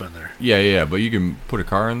Mama's been there. Yeah, but you can put a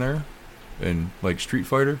car in there, and like Street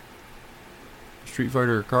Fighter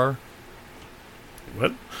car.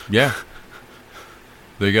 What? Yeah.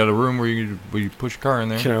 They got a room where you push a car in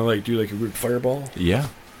there. Can I do like a weird fireball? Yeah.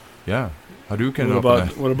 Hadouken.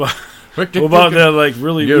 What about the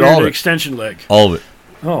really weird extension leg? All of it.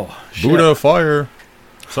 Oh, shit. Buddha fire,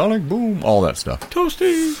 Sonic boom, all that stuff.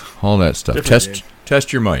 Toasty. All that stuff.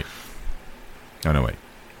 Test your might. Oh no, wait.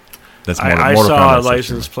 That's I saw a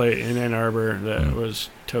license plate in Ann Arbor that was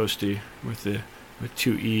Toasty with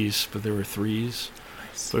 2 E's, but there were 3's.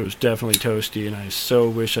 Nice. But it was definitely Toasty, and I so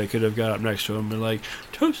wish I could have got up next to him and been like,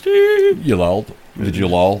 Toasty! You lolled? Did you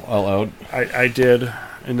loll out loud? I did,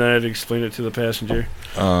 and then I had to explain it to the passenger.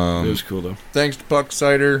 It was cool, though. Thanks to Puck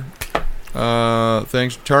Cider.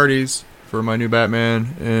 Thanks to Tardies for my new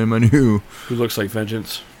Batman and my new... Who looks like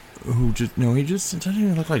Vengeance. He doesn't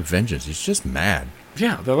even look like Vengeance. He's just mad.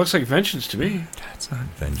 Yeah, that looks like Vengeance to me. That's not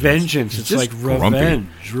Vengeance. Vengeance. It's like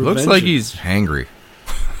revenge. Looks like he's hangry.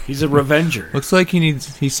 He's a revenger. Looks like he's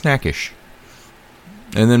snackish.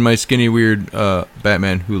 And then my skinny, weird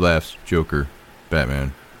Batman Who Laughs Joker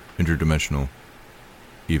Batman interdimensional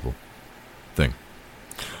evil thing.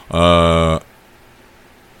 I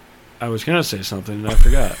was going to say something and I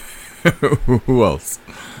forgot. Who else?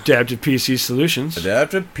 Adaptive PC Solutions.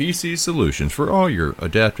 Adaptive PC Solutions for all your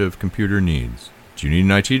adaptive computer needs. Do you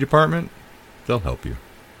need an IT department? They'll help you.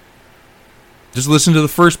 Just listen to the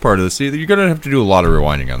first part of this. See, you're going to have to do a lot of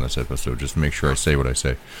rewinding on this episode just to make sure I say what I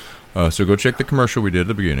say. So go check the commercial we did at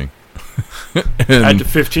the beginning. At the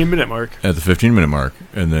 15-minute mark. At the 15-minute mark.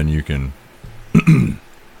 And then you can...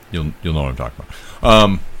 you'll know what I'm talking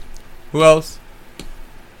about. Who else?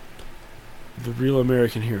 The Real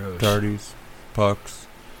American Heroes. Tardies. Pucks.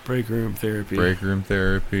 Break Room Therapy.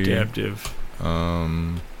 Adaptive.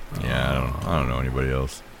 Yeah, I don't know anybody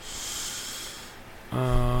else.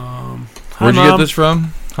 Where'd you get this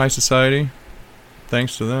from? High Society.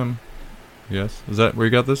 Thanks to them. Yes. Is that where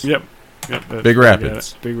you got this? Yep. Big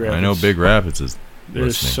Rapids. Big Rapids. I know Big Rapids is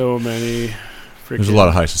There's listening. So many. There's a lot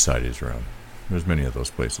of High Societies around. There's many of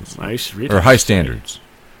those places. I used to read. Or High Standards.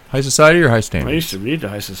 High Society or High Standards? I used to read the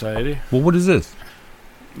High Society. Well, what is this?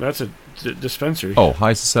 That's a dispensary. Oh,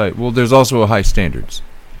 High Society. Well, there's also a High Standards.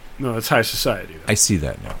 No, it's High Society, though. I see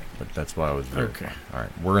that now, but that's why I was very okay. All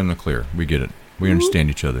right, we're in the clear. We get it. We understand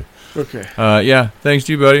each other. Okay. Yeah, thanks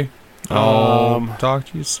to you, buddy. I'll talk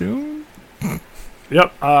to you soon.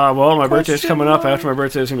 Yep. Well, my birthday's coming up. After my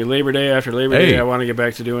birthday, it's going to be Labor Day. After Labor Day, I want to get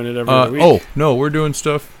back to doing it every other week. Oh, no, we're doing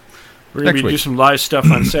stuff. We're going to do some live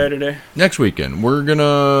stuff on Saturday. Next weekend. We're going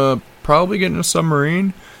to probably get in a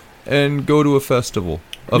submarine and go to a festival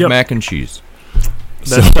of mac and cheese.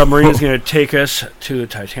 That submarine is going to take us to the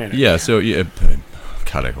Titanic. Yeah,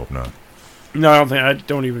 God, I hope not. No, I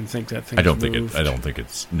don't even think that thing. I don't think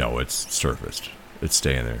it's. No, it's surfaced. It's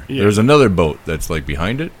staying there. Yeah. There's another boat that's like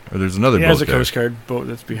behind it, or there's another boat. There's a Coast Guard boat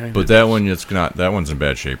that's behind it. But that one, it's not. That one's in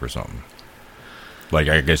bad shape or something. Like,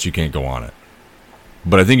 I guess you can't go on it.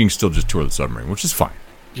 But I think you can still just tour the submarine, which is fine.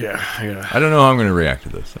 Yeah. I don't know how I'm going to react to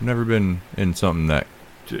this. I've never been in something that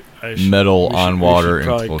metal on water in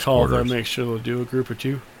close quarters. Call them, make sure they'll do a group of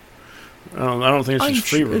two. I don't think it's just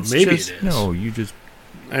free room. Maybe it is. No, you just.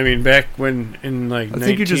 I mean, back when in like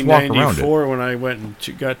 1994, when I went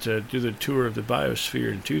and got to do the tour of the biosphere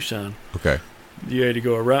in Tucson. Okay. you had to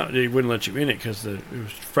go around. They wouldn't let you in it because it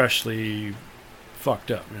was freshly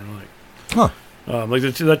fucked up. Like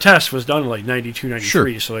the test was done in like 92,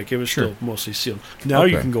 93, so like it was still mostly sealed. Now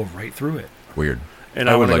you can go right through it. Weird. And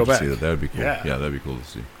I would like to see that. That would be cool. Yeah, that'd be cool to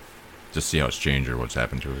see. Just see how it's changed or what's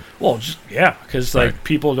happened to it. Well, because like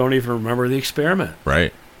people don't even remember the experiment.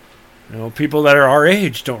 Right. People that are our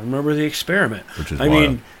age don't remember the experiment. Which is I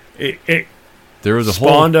mean, it there was a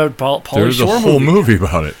spawned a Pauly there was Shore a whole movie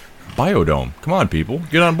about it. Biodome. Come on, people,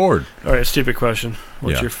 get on board. All right, stupid question.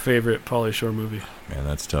 What's your favorite Pauly Shore movie? Man,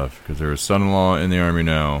 that's tough because there was Son-in-Law in the Army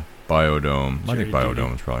Now, Biodome. I think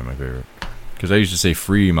Biodome is probably my favorite because I used to say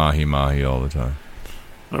free mahi mahi all the time.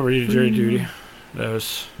 I read Jerry Duty. That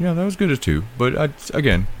was good as too. But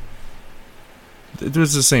again, it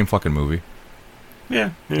was the same fucking movie.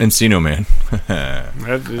 Yeah. Encino Man.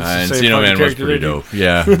 Encino Man was pretty dope.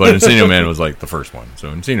 Yeah, but Encino Man was like the first one, so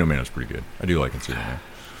Encino Man was pretty good. I do like Encino Man.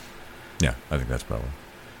 Yeah, I think that's probably.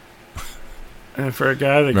 And for a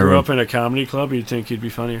guy that grew up in a comedy club, you'd think he'd be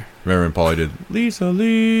funnier. Remember when Pauly did Lisa,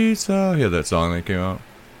 Lisa? He had that song that came out.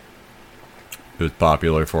 It was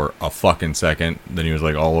popular for a fucking second. Then he was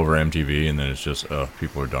like all over MTV, and then it's just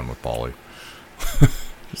people are done with Pauly.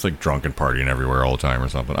 Just like drunk and partying everywhere all the time or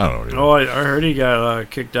something. I don't know. I heard he got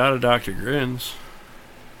kicked out of Dr. Grins.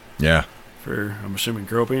 Yeah. For, I'm assuming,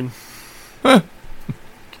 groping. So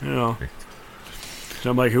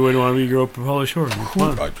I'm like, who wouldn't want to be groped with Pauly Shore?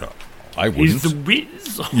 I wouldn't. He's the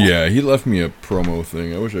weasel. Yeah, he left me a promo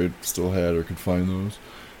thing. I wish I still had or could find those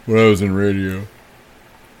when I was in radio.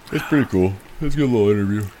 It's pretty cool. It's a good little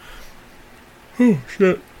interview. Oh,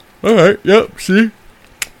 shit. All right. Yep. See?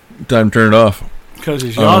 Time to turn it off. Because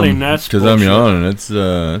he's yawning, that's because I'm yawning. It's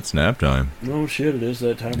nap time. No shit, it is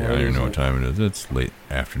that time. Yeah, I don't even know what time it is. It's late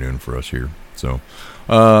afternoon for us here. So,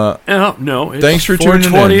 no, it's thanks for tuning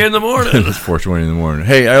in. 4:20 in the morning. It's 4:20 in the morning.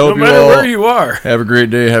 Hey, I hope no matter where you are, have a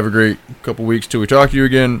great day. Have a great couple weeks till we talk to you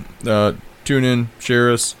again. Tune in,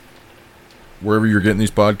 share us wherever you're getting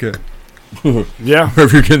these podcasts. Yeah,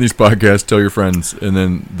 wherever you're getting these podcasts, tell your friends, and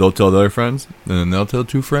then they'll tell their friends, and then they'll tell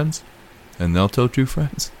two friends, and they'll tell two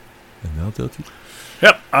friends, and they'll tell two.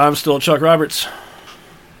 Yep, I'm still Chuck Roberts.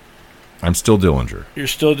 I'm still Dillinger. You're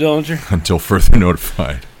still Dillinger? Until further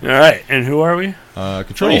notified. All right, and who are we?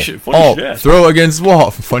 Control. Funny throw against wall.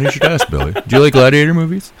 Funny you should ask, Billy. Do you like gladiator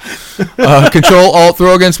movies? Control, alt,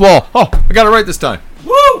 throw against wall. Oh, I got it right this time.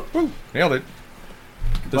 Woo! Woo! Nailed it.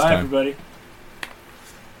 Bye, everybody.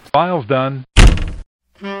 File's done.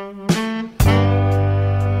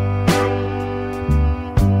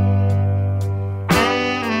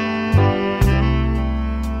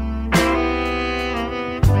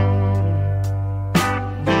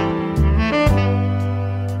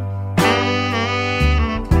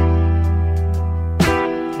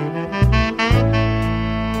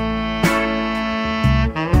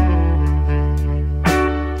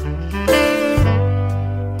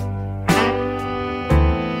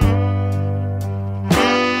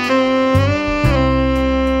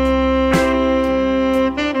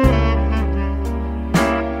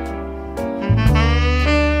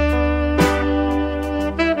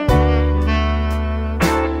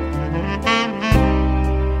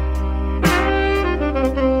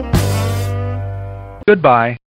 Goodbye.